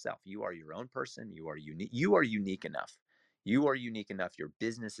are yourself. You are your own person. You are unique. You are unique enough. You are unique enough. Your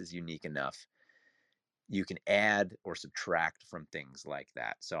business is unique enough. You can add or subtract from things like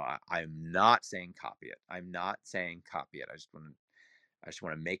that. So I'm not saying copy it. I'm not saying copy it. I just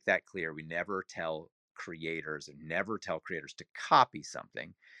want to make that clear. We never tell creators to copy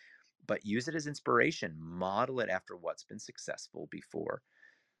something, but use it as inspiration. Model it after what's been successful before.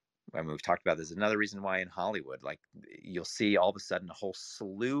 I mean, we've talked about this. Another reason why in Hollywood, like, you'll see all of a sudden a whole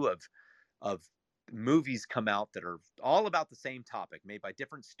slew of movies come out that are all about the same topic, made by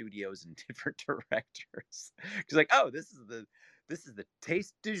different studios and different directors. Because like, oh, this is the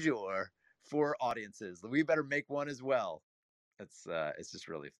taste du jour for audiences. We better make one as well. It's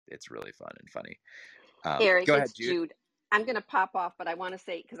really fun and funny. Eric, Go ahead, it's Jude. I'm going to pop off, but I want to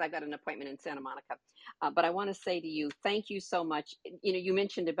say, because I've got an appointment in Santa Monica, but I want to say to you, thank you so much. You know, you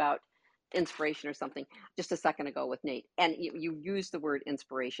mentioned about inspiration or something just a second ago with Nate, and you used the word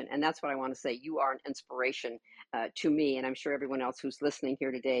inspiration, and that's what I want to say. You are an inspiration to me, and I'm sure everyone else who's listening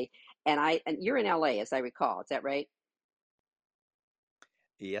here today. And you're in LA, as I recall. Is that right?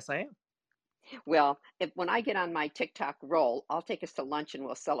 Yes, I am. Well, when I get on my TikTok roll, I'll take us to lunch and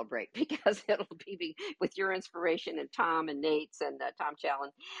we'll celebrate, because it'll be with your inspiration and Tom and Nate's and Tom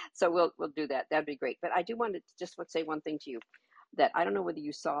Challen. So we'll do that. That'd be great. But I do want to just say one thing to you, that I don't know whether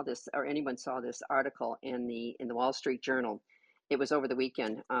you saw this or anyone saw this article in the Wall Street Journal. It was over the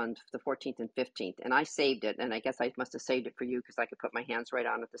weekend on the 14th and 15th, and I saved it, and I guess I must have saved it for you because I could put my hands right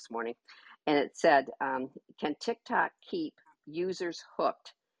on it this morning. And it said, can TikTok keep users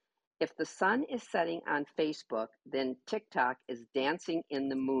hooked? If the sun is setting on Facebook, then TikTok is dancing in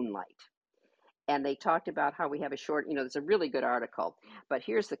the moonlight. And they talked about how we have a short, there's a really good article, but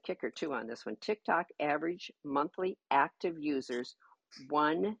here's the kicker too on this one. TikTok average monthly active users,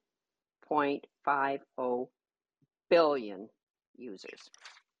 1.50 billion users.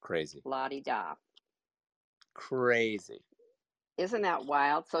 Crazy. La-di-da. Crazy. Isn't that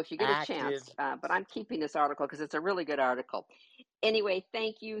wild? So if you get a chance, but I'm keeping this article because it's a really good article. Anyway,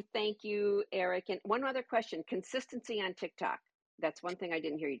 thank you, Eric. And one other question: consistency on TikTok. That's one thing I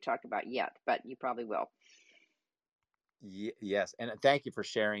didn't hear you talk about yet, but you probably will. Yes, and thank you for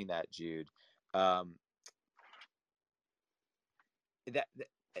sharing that, Jude. That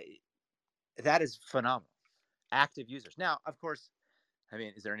is phenomenal. Active users. Now, of course, I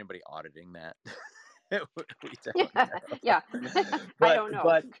mean, is there anybody auditing that? We don't know. Yeah, I don't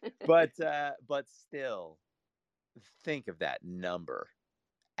know. But still, think of that number.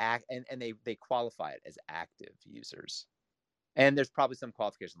 And they qualify it as active users. And there's probably some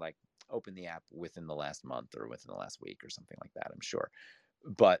qualification, like open the app within the last month or within the last week or something like that, I'm sure.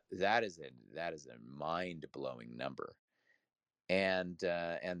 But that is a mind-blowing number. And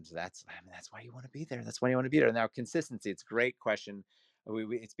that's why you want to be there. That's why you want to be there. Now, consistency, it's a great question.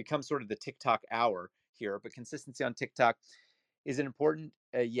 It's become sort of the TikTok hour here, but consistency on TikTok, is it important?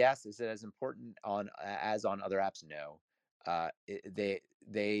 Yes. Is it as important as on other apps? No.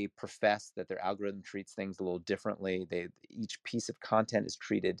 They profess that their algorithm treats things a little differently. Each piece of content is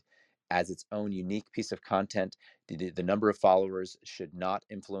treated as its own unique piece of content. The number of followers should not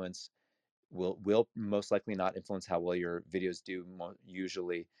influence, will most likely not influence how well your videos do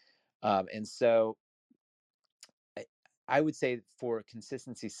usually. And so I would say, for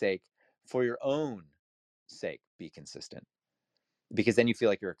consistency's sake, for your own sake, be consistent, because then you feel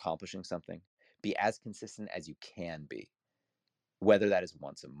like you're accomplishing something. Be as consistent as you can be, whether that is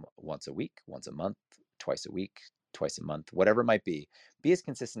once a week, once a month, twice a week, twice a month, whatever it might be as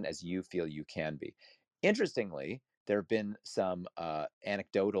consistent as you feel you can be. Interestingly, there have been some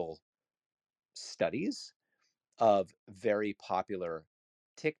anecdotal studies of very popular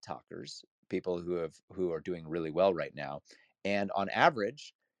TikTokers, people who are doing really well right now, and on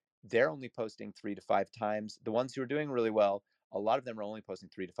average, they're only posting 3 to 5 times. The ones who are doing really well, a lot of them are only posting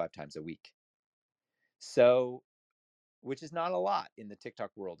 3 to 5 times a week. So, which is not a lot in the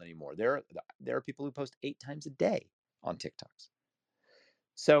TikTok world anymore. There are people who post 8 times a day on TikToks.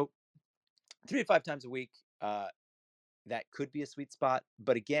 So 3 to 5 times a week, that could be a sweet spot.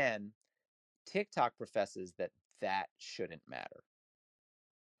 But again, TikTok professes that that shouldn't matter.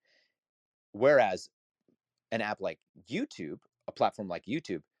 Whereas an app like YouTube, a platform like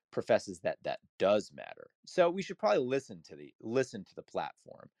YouTube, professes that that does matter. So we should probably listen to the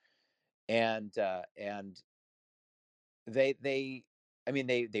platform, and they I mean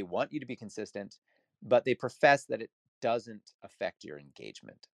they want you to be consistent, but they profess that it doesn't affect your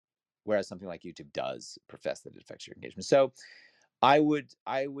engagement, whereas something like YouTube does profess that it affects your engagement. So I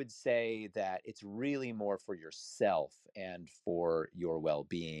would say that it's really more for yourself and for your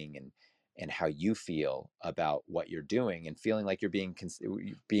well-being and how you feel about what you're doing and feeling like you're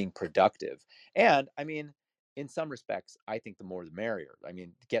being productive. And I mean, in some respects, I think the more the merrier. I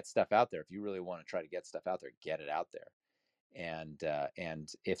mean, get stuff out there. If you really want to try to get stuff out there, get it out there. And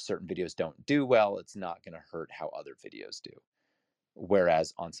if certain videos don't do well, it's not going to hurt how other videos do.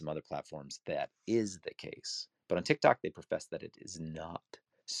 Whereas on some other platforms, that is the case. But on TikTok, they profess that it is not.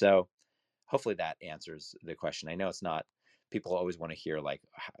 So hopefully that answers the question. I know it's not, people always want to hear like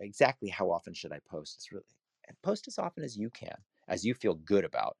exactly how often should I post? It's really, post as often as you can, as you feel good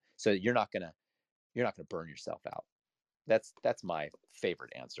about. So you're not gonna burn yourself out. That's my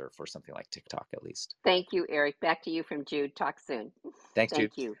favorite answer for something like TikTok, at least. Thank you, Eric. Back to you from Jude. Talk soon. Thanks,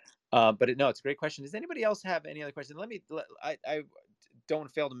 Jude. Thank you. But no, it's a great question. Does anybody else have any other questions? I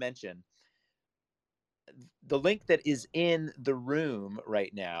don't fail to mention the link that is in the room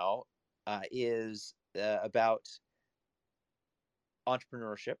right now is about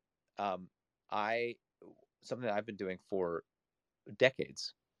entrepreneurship. Something that I've been doing for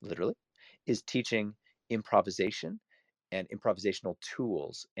decades, literally, is teaching improvisation and improvisational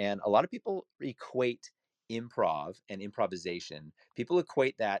tools. And a lot of people equate improv and improvisation. People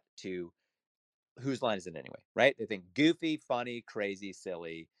equate that to whose line is it anyway, right? They think goofy, funny, crazy,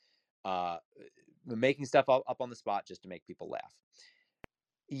 silly, making stuff up on the spot just to make people laugh.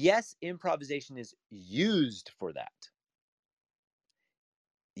 Yes, improvisation is used for that.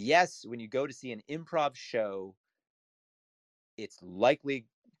 Yes, when you go to see an improv show, it's likely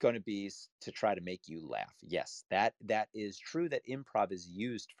going to be to try to make you laugh. Yes, that is true, that improv is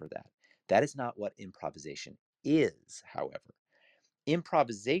used for that. That is not what improvisation is, however.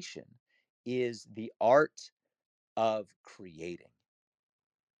 Improvisation is the art of creating,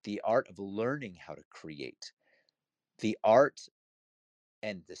 the art of learning how to create, the art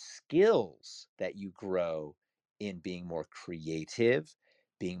and the skills that you grow in being more creative,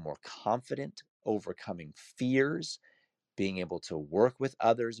 being more confident, overcoming fears, being able to work with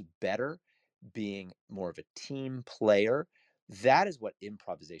others better, being more of a team player. That is what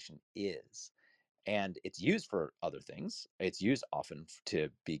improvisation is. And it's used for other things. It's used often to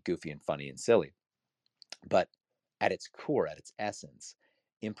be goofy and funny and silly. But at its core, at its essence,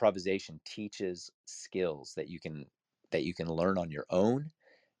 improvisation teaches skills that you can learn on your own.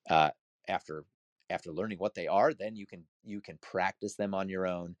 After learning what they are, then you can practice them on your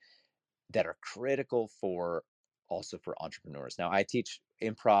own, that are critical for entrepreneurs. Now, I teach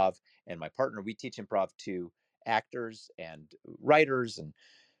improv, and my partner, we teach improv to actors and writers, and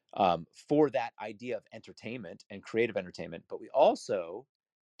for that idea of entertainment and creative entertainment. But we also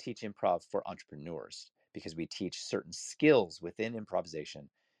teach improv for entrepreneurs, because we teach certain skills within improvisation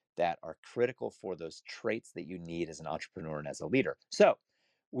that are critical for those traits that you need as an entrepreneur and as a leader. So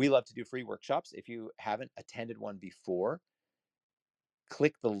we love to do free workshops. If you haven't attended one before,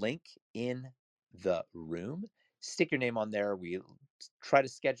 click the link in the room, stick your name on there. We try to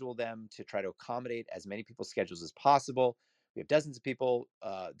schedule them to try to accommodate as many people's schedules as possible. We have dozens of people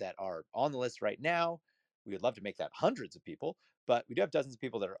that are on the list right now. We would love to make that hundreds of people, but we do have dozens of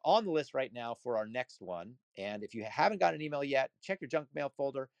people that are on the list right now for our next one. And if you haven't got an email yet, check your junk mail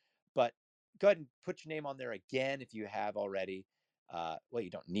folder, but go ahead and put your name on there again if you have already. Well, you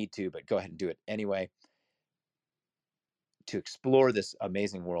don't need to, but go ahead and do it anyway, to explore this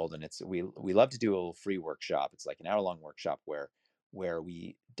amazing world. And we love to do a little free workshop. It's like an hour-long workshop where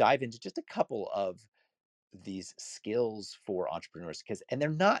we dive into just a couple of these skills for entrepreneurs, and they're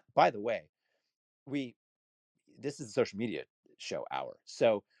not, by the way, this is a social media show hour,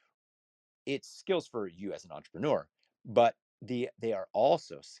 so it's skills for you as an entrepreneur, but they are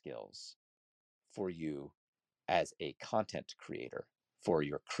also skills for you as a content creator, for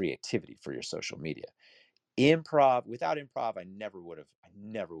your creativity, for your social media. Improv, without improv, I never would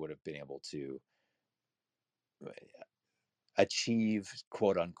have been able to achieve,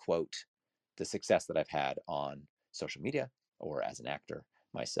 quote unquote, the success that I've had on social media or as an actor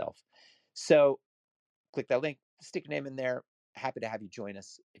myself. So click that link, stick your name in there. Happy to have you join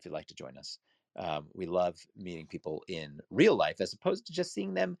us if you'd like to join us. We love meeting people in real life as opposed to just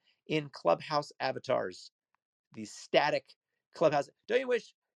seeing them in Clubhouse avatars, these static Clubhouse. Don't you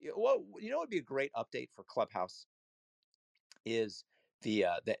wish? Well, you know what would be a great update for Clubhouse is the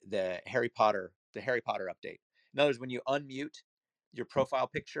Harry Potter update. In other words, when you unmute your profile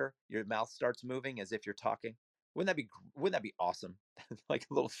picture, your mouth starts moving as if you're talking. Wouldn't that be awesome? Like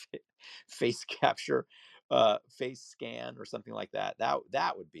a little face capture, face scan or something like that.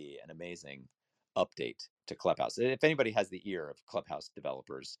 That would be an amazing update to Clubhouse. If anybody has the ear of Clubhouse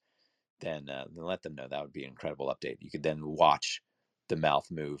developers, then let them know. That would be an incredible update. You could then watch the mouth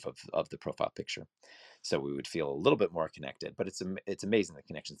move of the profile picture, so we would feel a little bit more connected. But it's amazing the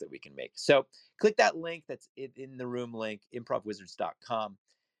connections that we can make. So click that link that's in the room link, improvwizards.com.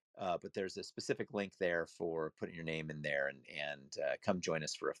 But there's a specific link there for putting your name in there, and come join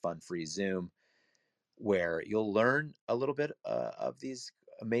us for a fun free Zoom where you'll learn a little bit of these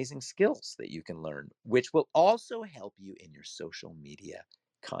amazing skills that you can learn, which will also help you in your social media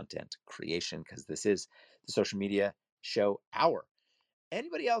content creation, because this is the social media show hour.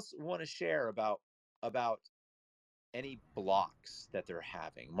 Anybody else want to share about any blocks that they're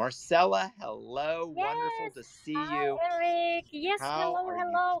having? Marcella, hello. Wonderful Yes. to see Hi, you. Eric. Yes, How hello, are you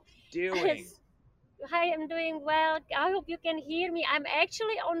hello. doing? Hi, I'm doing well. I hope you can hear me. I'm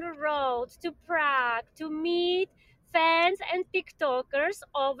actually on the road to Prague to meet fans and TikTokers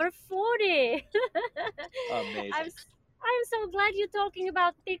over 40. I'm Amazing. s- I'm so glad you're talking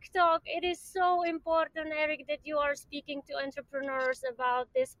about TikTok. It is so important, Eric, that you are speaking to entrepreneurs about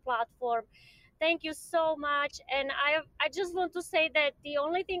this platform. Thank you so much. And I just want to say that the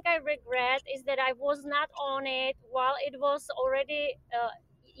only thing I regret is that I was not on it while it was already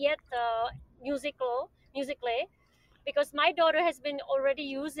yet musically, because my daughter has been already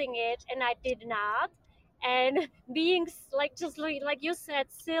using it and I did not. And being like just like you said,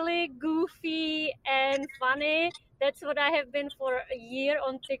 silly, goofy, and funny. That's what I have been for a year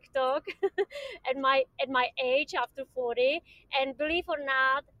on TikTok at my age after 40. And believe or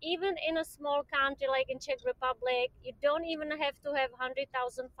not, even in a small country like in Czech Republic, you don't even have to have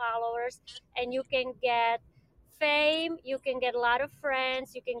 100,000 followers, and you can get fame, you can get a lot of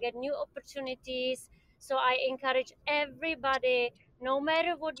friends, you can get new opportunities. So I encourage everybody, no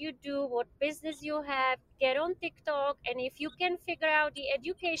matter what you do, what business you have, get on TikTok. And if you can figure out the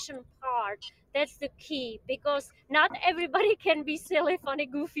education part, that's the key, because not everybody can be silly, funny,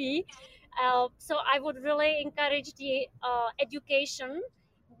 goofy. So I would really encourage the education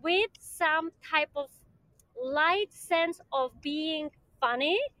with some type of light sense of being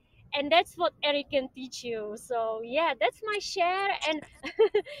funny, and that's what Eric can teach you. So yeah, that's my share. And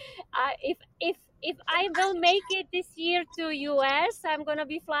if I will make it this year to US, I'm gonna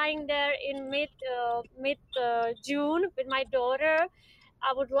be flying there in mid June with my daughter.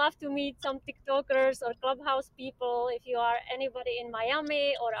 I would love to meet some TikTokers or Clubhouse people. If you are anybody in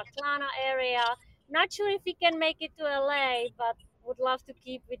Miami or Atlanta area, not sure if we can make it to LA, but would love to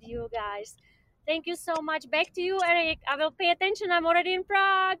keep with you guys. Thank you so much. Back to you, Eric. I will pay attention. I'm already in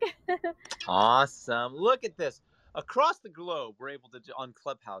Prague. Awesome. Look at this. Across the globe, we're able to on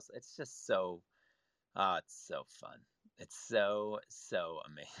Clubhouse. It's just so it's so fun. It's so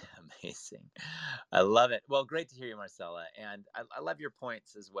amazing. I love it. Well, great to hear you, Marcella, and I love your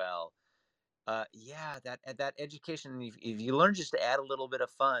points as well. Yeah, that education. If you learn just to add a little bit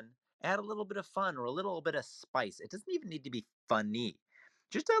of fun, add a little bit of fun or a little bit of spice. It doesn't even need to be funny.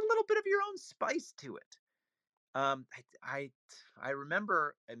 Just a little bit of your own spice to it. Um, I I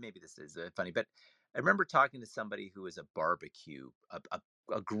remember, and maybe this is funny, but I remember talking to somebody who was a barbecue,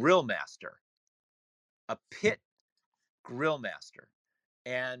 a grill master, a pit grill master,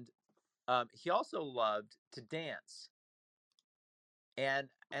 and he also loved to dance. And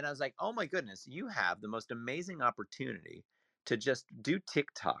I was like, oh my goodness, you have the most amazing opportunity to just do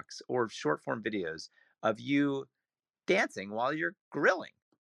TikToks or short form videos of you dancing while you're grilling,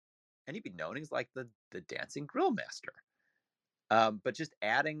 and he'd be known as like the dancing grill master. But just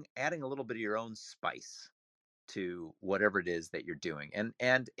adding a little bit of your own spice to whatever it is that you're doing,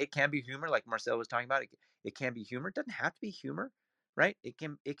 and it can be humor, like Marcel was talking about. It can be humor. It doesn't have to be humor, right? It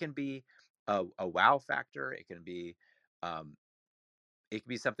can be a wow factor. It can be um, it could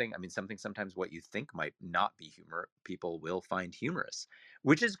be something. I mean, something sometimes what you think might not be humor, people will find humorous,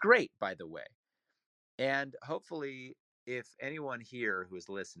 which is great, by the way. And hopefully, if anyone here who is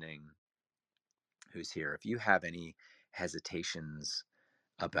listening, who's here, if you have any hesitations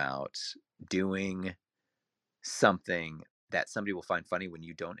about doing something that somebody will find funny when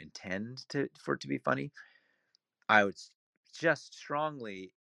you don't intend for it to be funny, I would just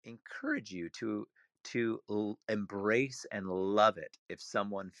strongly encourage you to embrace and love it if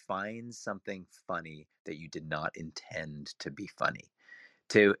someone finds something funny that you did not intend to be funny,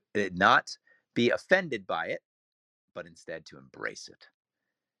 to not be offended by it, but instead to embrace it,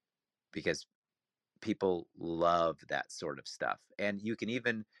 because people love that sort of stuff. And you can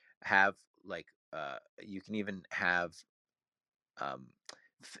even have like you can even have um,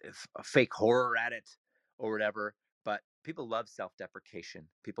 fake horror at it or whatever. But people love self-deprecation.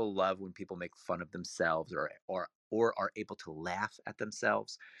 People love when people make fun of themselves or are able to laugh at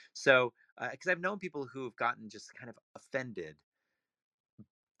themselves. So, because I've known people who have gotten just kind of offended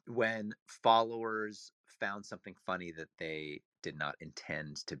when followers found something funny that they did not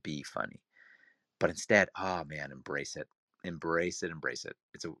intend to be funny, but instead, oh man, embrace it, embrace it, embrace it.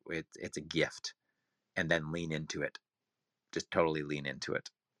 It's a gift, and then lean into it. Just totally lean into it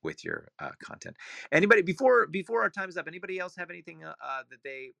with your content. Anybody before our time is up? Anybody else have anything that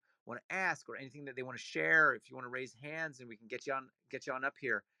they want to ask or anything that they want to share? If you want to raise hands and we can get you on up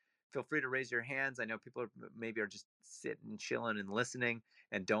here, feel free to raise your hands. I know people maybe are just sitting, chilling, and listening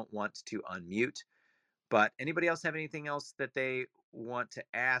and don't want to unmute. But anybody else have anything else that they want to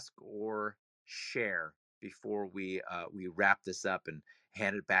ask or share before we wrap this up and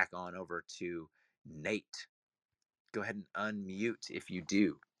hand it back on over to Nate? Go ahead and unmute if you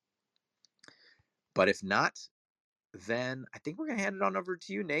do. But if not, then I think we're going to hand it on over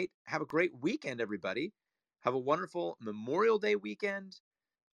to you, Nate. Have a great weekend, everybody. Have a wonderful Memorial Day weekend.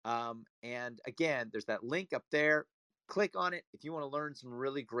 And again, there's that link up there. Click on it if you want to learn some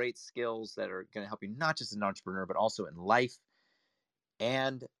really great skills that are going to help you not just as an entrepreneur, but also in life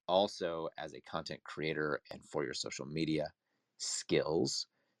and also as a content creator and for your social media skills.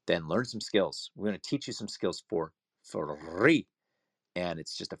 Then learn some skills. We're going to teach you some skills for free. And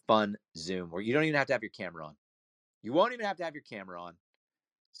it's just a fun Zoom where you don't even have to have your camera on. You won't even have to have your camera on.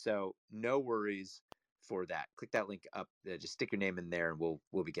 So no worries for that. Click that link up. Just stick your name in there and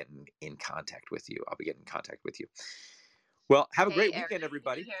we'll be getting in contact with you. I'll be getting in contact with you. Well, have a great weekend,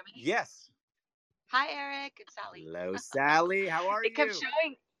 everybody. Can you hear me? Yes. Hi, Eric. It's Sally. Hello, Sally. How are It kept you?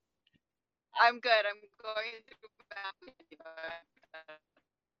 showing. I'm good. I'm going through.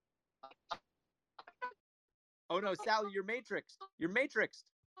 Oh no, Sally, you're matrixed. You're matrixed.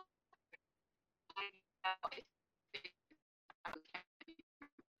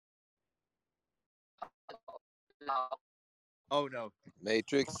 Oh no.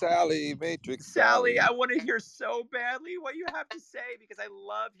 Matrix Sally, Matrix Sally, I want to hear so badly what you have to say because I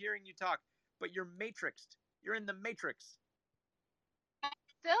love hearing you talk. But you're matrixed. You're in the matrix.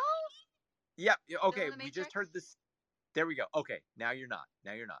 Still? Yep. Okay. Still in the We just Matrix? heard this. There we go. Okay. Now you're not.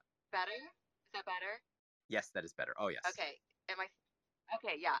 Now you're not. Better? Is that better? Yes, that is better. Oh yes. Okay. Am I?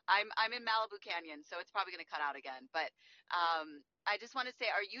 Okay. Yeah. I'm in Malibu Canyon, so it's probably gonna cut out again. But I just want to say,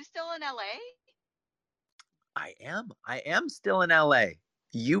 are you still in LA? I am. I am still in LA.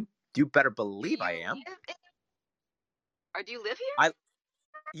 You better believe I am. Or do you live here?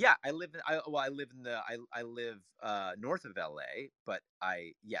 Yeah, I live in. I live north of LA, but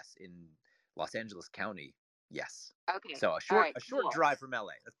yes, in Los Angeles County. Yes. Okay. So a short drive from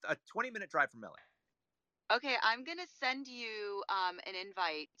LA. A 20-minute drive from LA. Okay, I'm gonna send you an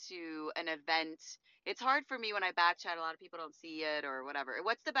invite to an event. It's hard for me when I back chat. A lot of people don't see it or whatever.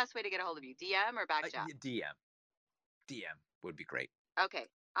 What's the best way to get a hold of you? DM or back chat? DM would be great. Okay,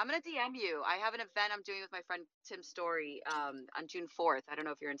 I'm gonna DM you. I have an event I'm doing with my friend Tim Story on June 4th. I don't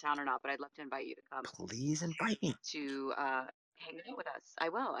know if you're in town or not, but I'd love to invite you to come Please invite me. to hang out with us. I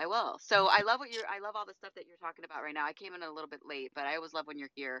will. So I love all the stuff that you're talking about right now. I came in a little bit late, but I always love when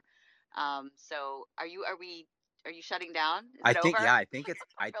you're here. So are you shutting down? Is it over? I think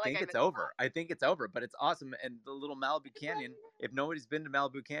it's over. I think it's over, but it's awesome. And the little Malibu Canyon, if nobody's been to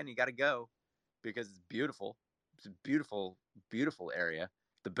Malibu Canyon, you got to go because it's beautiful. It's a beautiful, beautiful area.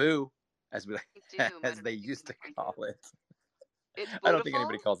 The Boo, as they used to call it. It's beautiful? I don't think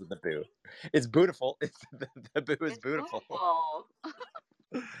anybody calls it the Boo. It's beautiful. The Boo is beautiful.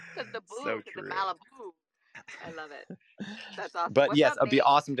 Because the Boo, So the true. Malibu. I love it. That's awesome. But What's yes, up, it'd be Nate?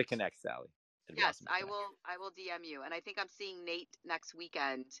 awesome to connect, Sally. Yes, I will DM you, and I think I'm seeing Nate next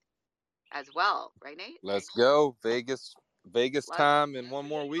weekend as well, right, Nate? Let's go. Vegas time in one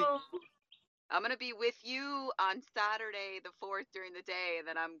more week. I'm gonna be with you on Saturday the 4th during the day, and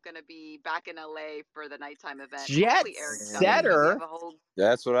then I'm gonna be back in LA for the nighttime event. Jet Hopefully Eric's coming. You know, we setter. have a whole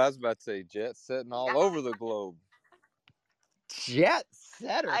That's what I was about to say. Jet setting all yeah. over the globe. Jet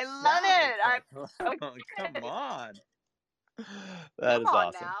setter. I love it. I'm Sally. so Come excited. on. That Come is on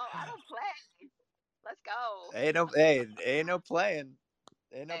awesome. now. I don't play. Let's go. Ain't no playing. Ain't no Ain't playing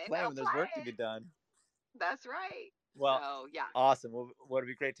no when there's work to playing. be done. That's right. Well, So yeah, awesome. Well, would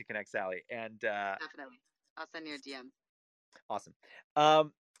be great to connect, Sally. And definitely. I'll send you a DM. awesome.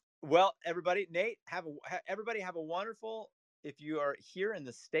 Well, everybody, Nate, everybody have a wonderful. If you are here in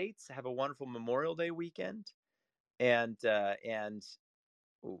the States, have a wonderful Memorial Day weekend, and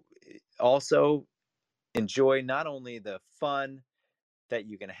also enjoy not only the fun that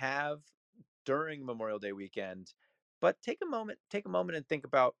you can have during Memorial Day weekend, but take a moment and think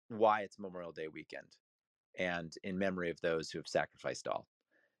about why it's Memorial Day weekend, and in memory of those who have sacrificed all.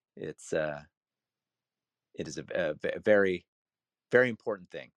 It is a very, very important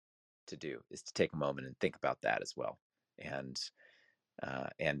thing to do, is to take a moment and think about that as well, and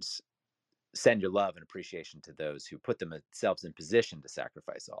send your love and appreciation to those who put themselves in position to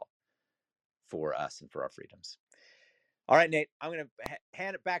sacrifice all for us and for our freedoms. All right, Nate, I'm going to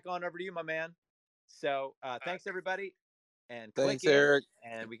hand it back on over to you, my man. So thanks, everybody. And Thanks, click in, Eric.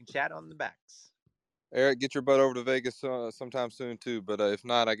 and we can chat on the backs. Eric, get your butt over to Vegas sometime soon, too. But if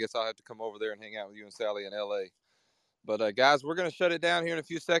not, I guess I'll have to come over there and hang out with you and Sally in LA. But guys, we're going to shut it down here in a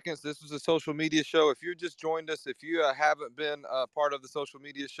few seconds. This was a social media show. If you just joined us, if you haven't been part of the social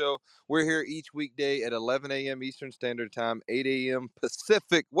media show, we're here each weekday at 11 a.m. Eastern Standard Time, 8 a.m.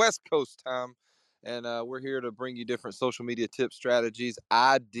 Pacific West Coast time. And we're here to bring you different social media tips, strategies,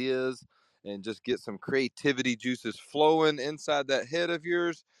 ideas, and just get some creativity juices flowing inside that head of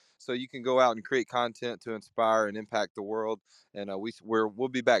yours so you can go out and create content to inspire and impact the world. And we'll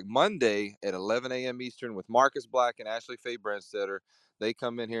be back Monday at 11 a.m. Eastern with Marcus Black and Ashley Faye Brandstetter. They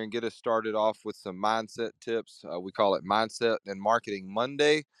come in here and get us started off with some mindset tips. We call it Mindset and Marketing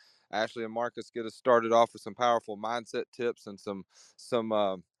Monday. Ashley and Marcus get us started off with some powerful mindset tips and some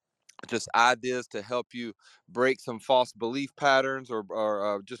just ideas to help you break some false belief patterns,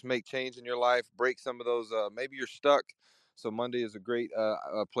 or just make change in your life, break some of those. Maybe you're stuck. So Monday is a great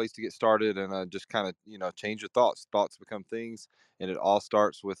place to get started and just kind of, change your thoughts. Thoughts become things, and it all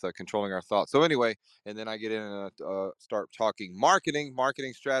starts with controlling our thoughts. So anyway, and then I get in and start talking marketing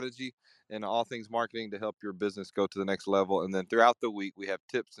strategy, and all things marketing to help your business go to the next level. And then throughout the week, we have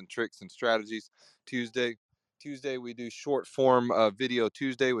tips and tricks and strategies. Tuesday we do short form video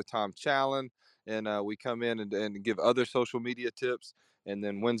Tuesday with Tom Challen, and we come in and give other social media tips. And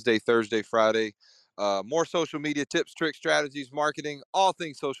then Wednesday, Thursday, Friday, more social media tips, tricks, strategies, marketing, all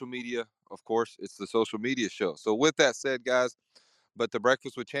things social media. Of course, it's the social media show. So with that said, guys, but the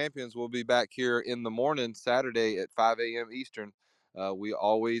Breakfast with Champions will be back here in the morning, Saturday at 5 a.m. Eastern. We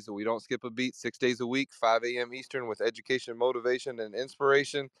don't skip a beat, 6 days a week, 5 a.m. Eastern, with education, motivation, and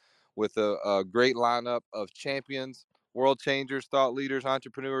inspiration, with a great lineup of champions, world changers, thought leaders,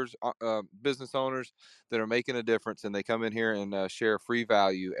 entrepreneurs, business owners that are making a difference. And they come in here and share free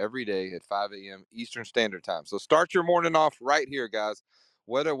value every day at 5 a.m. Eastern Standard Time. So start your morning off right here, guys.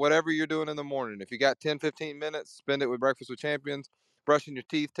 Whatever you're doing in the morning, if you got 10, 15 minutes, spend it with Breakfast with Champions, brushing your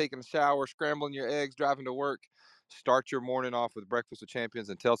teeth, taking a shower, scrambling your eggs, driving to work. Start your morning off with Breakfast with Champions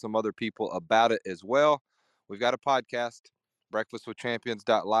and tell some other people about it as well. We've got a podcast,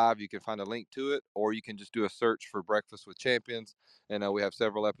 breakfastwithchampions.live. You can find a link to it, or you can just do a search for Breakfast with Champions. And we have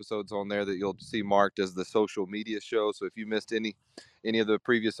several episodes on there that you'll see marked as the social media show. So if you missed any of the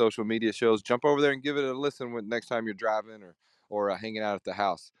previous social media shows, jump over there and give it a listen next time you're driving or hanging out at the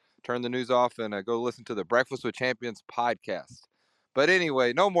house. Turn the news off and go listen to the Breakfast with Champions podcast. But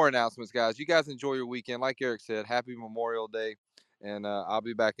anyway, no more announcements, guys. You guys enjoy your weekend. Like Eric said, happy Memorial Day. And I'll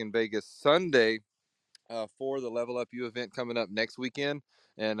be back in Vegas Sunday for the Level Up You event coming up next weekend.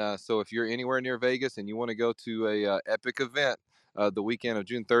 And so if you're anywhere near Vegas and you want to go to a epic event the weekend of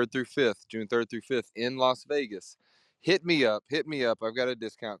June 3rd through 5th in Las Vegas, hit me up. I've got a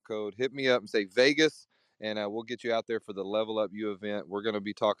discount code. Hit me up and say Vegas, and we'll get you out there for the Level Up You event. We're going to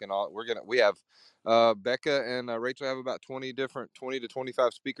be talking we have Becca and Rachel have about 20 to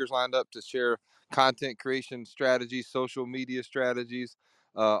 25 speakers lined up to share content creation strategies, social media strategies,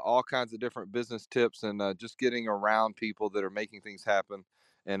 all kinds of different business tips, and just getting around people that are making things happen.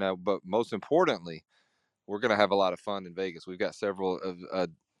 And but most importantly, we're going to have a lot of fun in Vegas. We've got several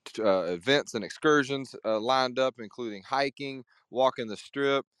events and excursions lined up, including hiking, walking the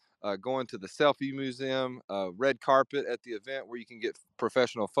strip, going to the Selfie Museum, red carpet at the event where you can get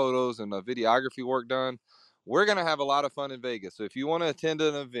professional photos and videography work done. We're going to have a lot of fun in Vegas. So if you want to attend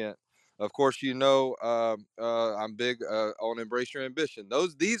an event Of course, I'm big on Embrace Your Ambition.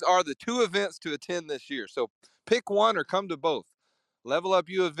 These are the 2 events to attend this year. So pick one or come to both. Level Up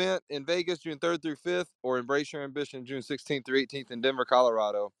U event in Vegas, June 3rd through 5th, or Embrace Your Ambition, June 16th through 18th in Denver,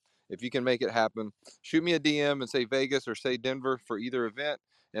 Colorado. If you can make it happen, shoot me a DM and say Vegas or say Denver for either event,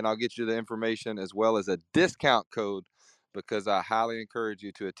 and I'll get you the information as well as a discount code, because I highly encourage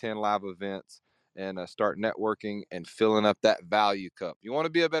you to attend live events and start networking and filling up that value cup. You want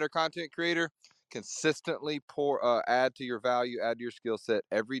to be a better content creator? Consistently add to your value, add to your skill set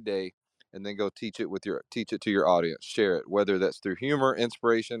every day, and then go teach it to your audience. Share it, whether that's through humor,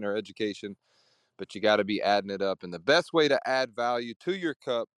 inspiration, or education. But you got to be adding it up. And the best way to add value to your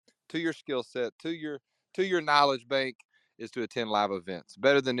cup, to your skill set, to your knowledge bank is to attend live events.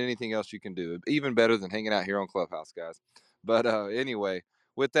 Better than anything else you can do. Even better than hanging out here on Clubhouse, guys. But anyway,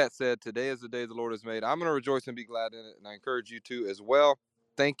 with that said, today is the day the Lord has made. I'm going to rejoice and be glad in it, and I encourage you to as well.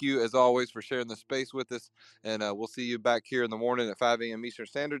 Thank you, as always, for sharing the space with us, and we'll see you back here in the morning at 5 a.m. Eastern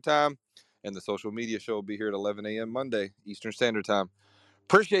Standard Time, and the social media show will be here at 11 a.m. Monday Eastern Standard Time.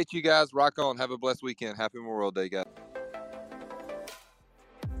 Appreciate you guys. Rock on. Have a blessed weekend. Happy Memorial Day, guys.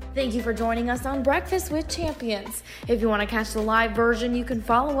 Thank you for joining us on Breakfast with Champions. If you want to catch the live version, you can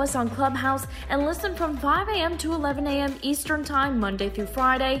follow us on Clubhouse and listen from 5 a.m. to 11 a.m. Eastern Time, Monday through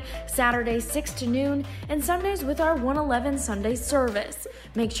Friday, Saturdays 6 to noon, and Sundays with our 1:11 Sunday service.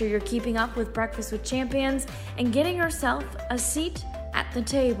 Make sure you're keeping up with Breakfast with Champions and getting yourself a seat at the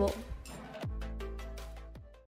table.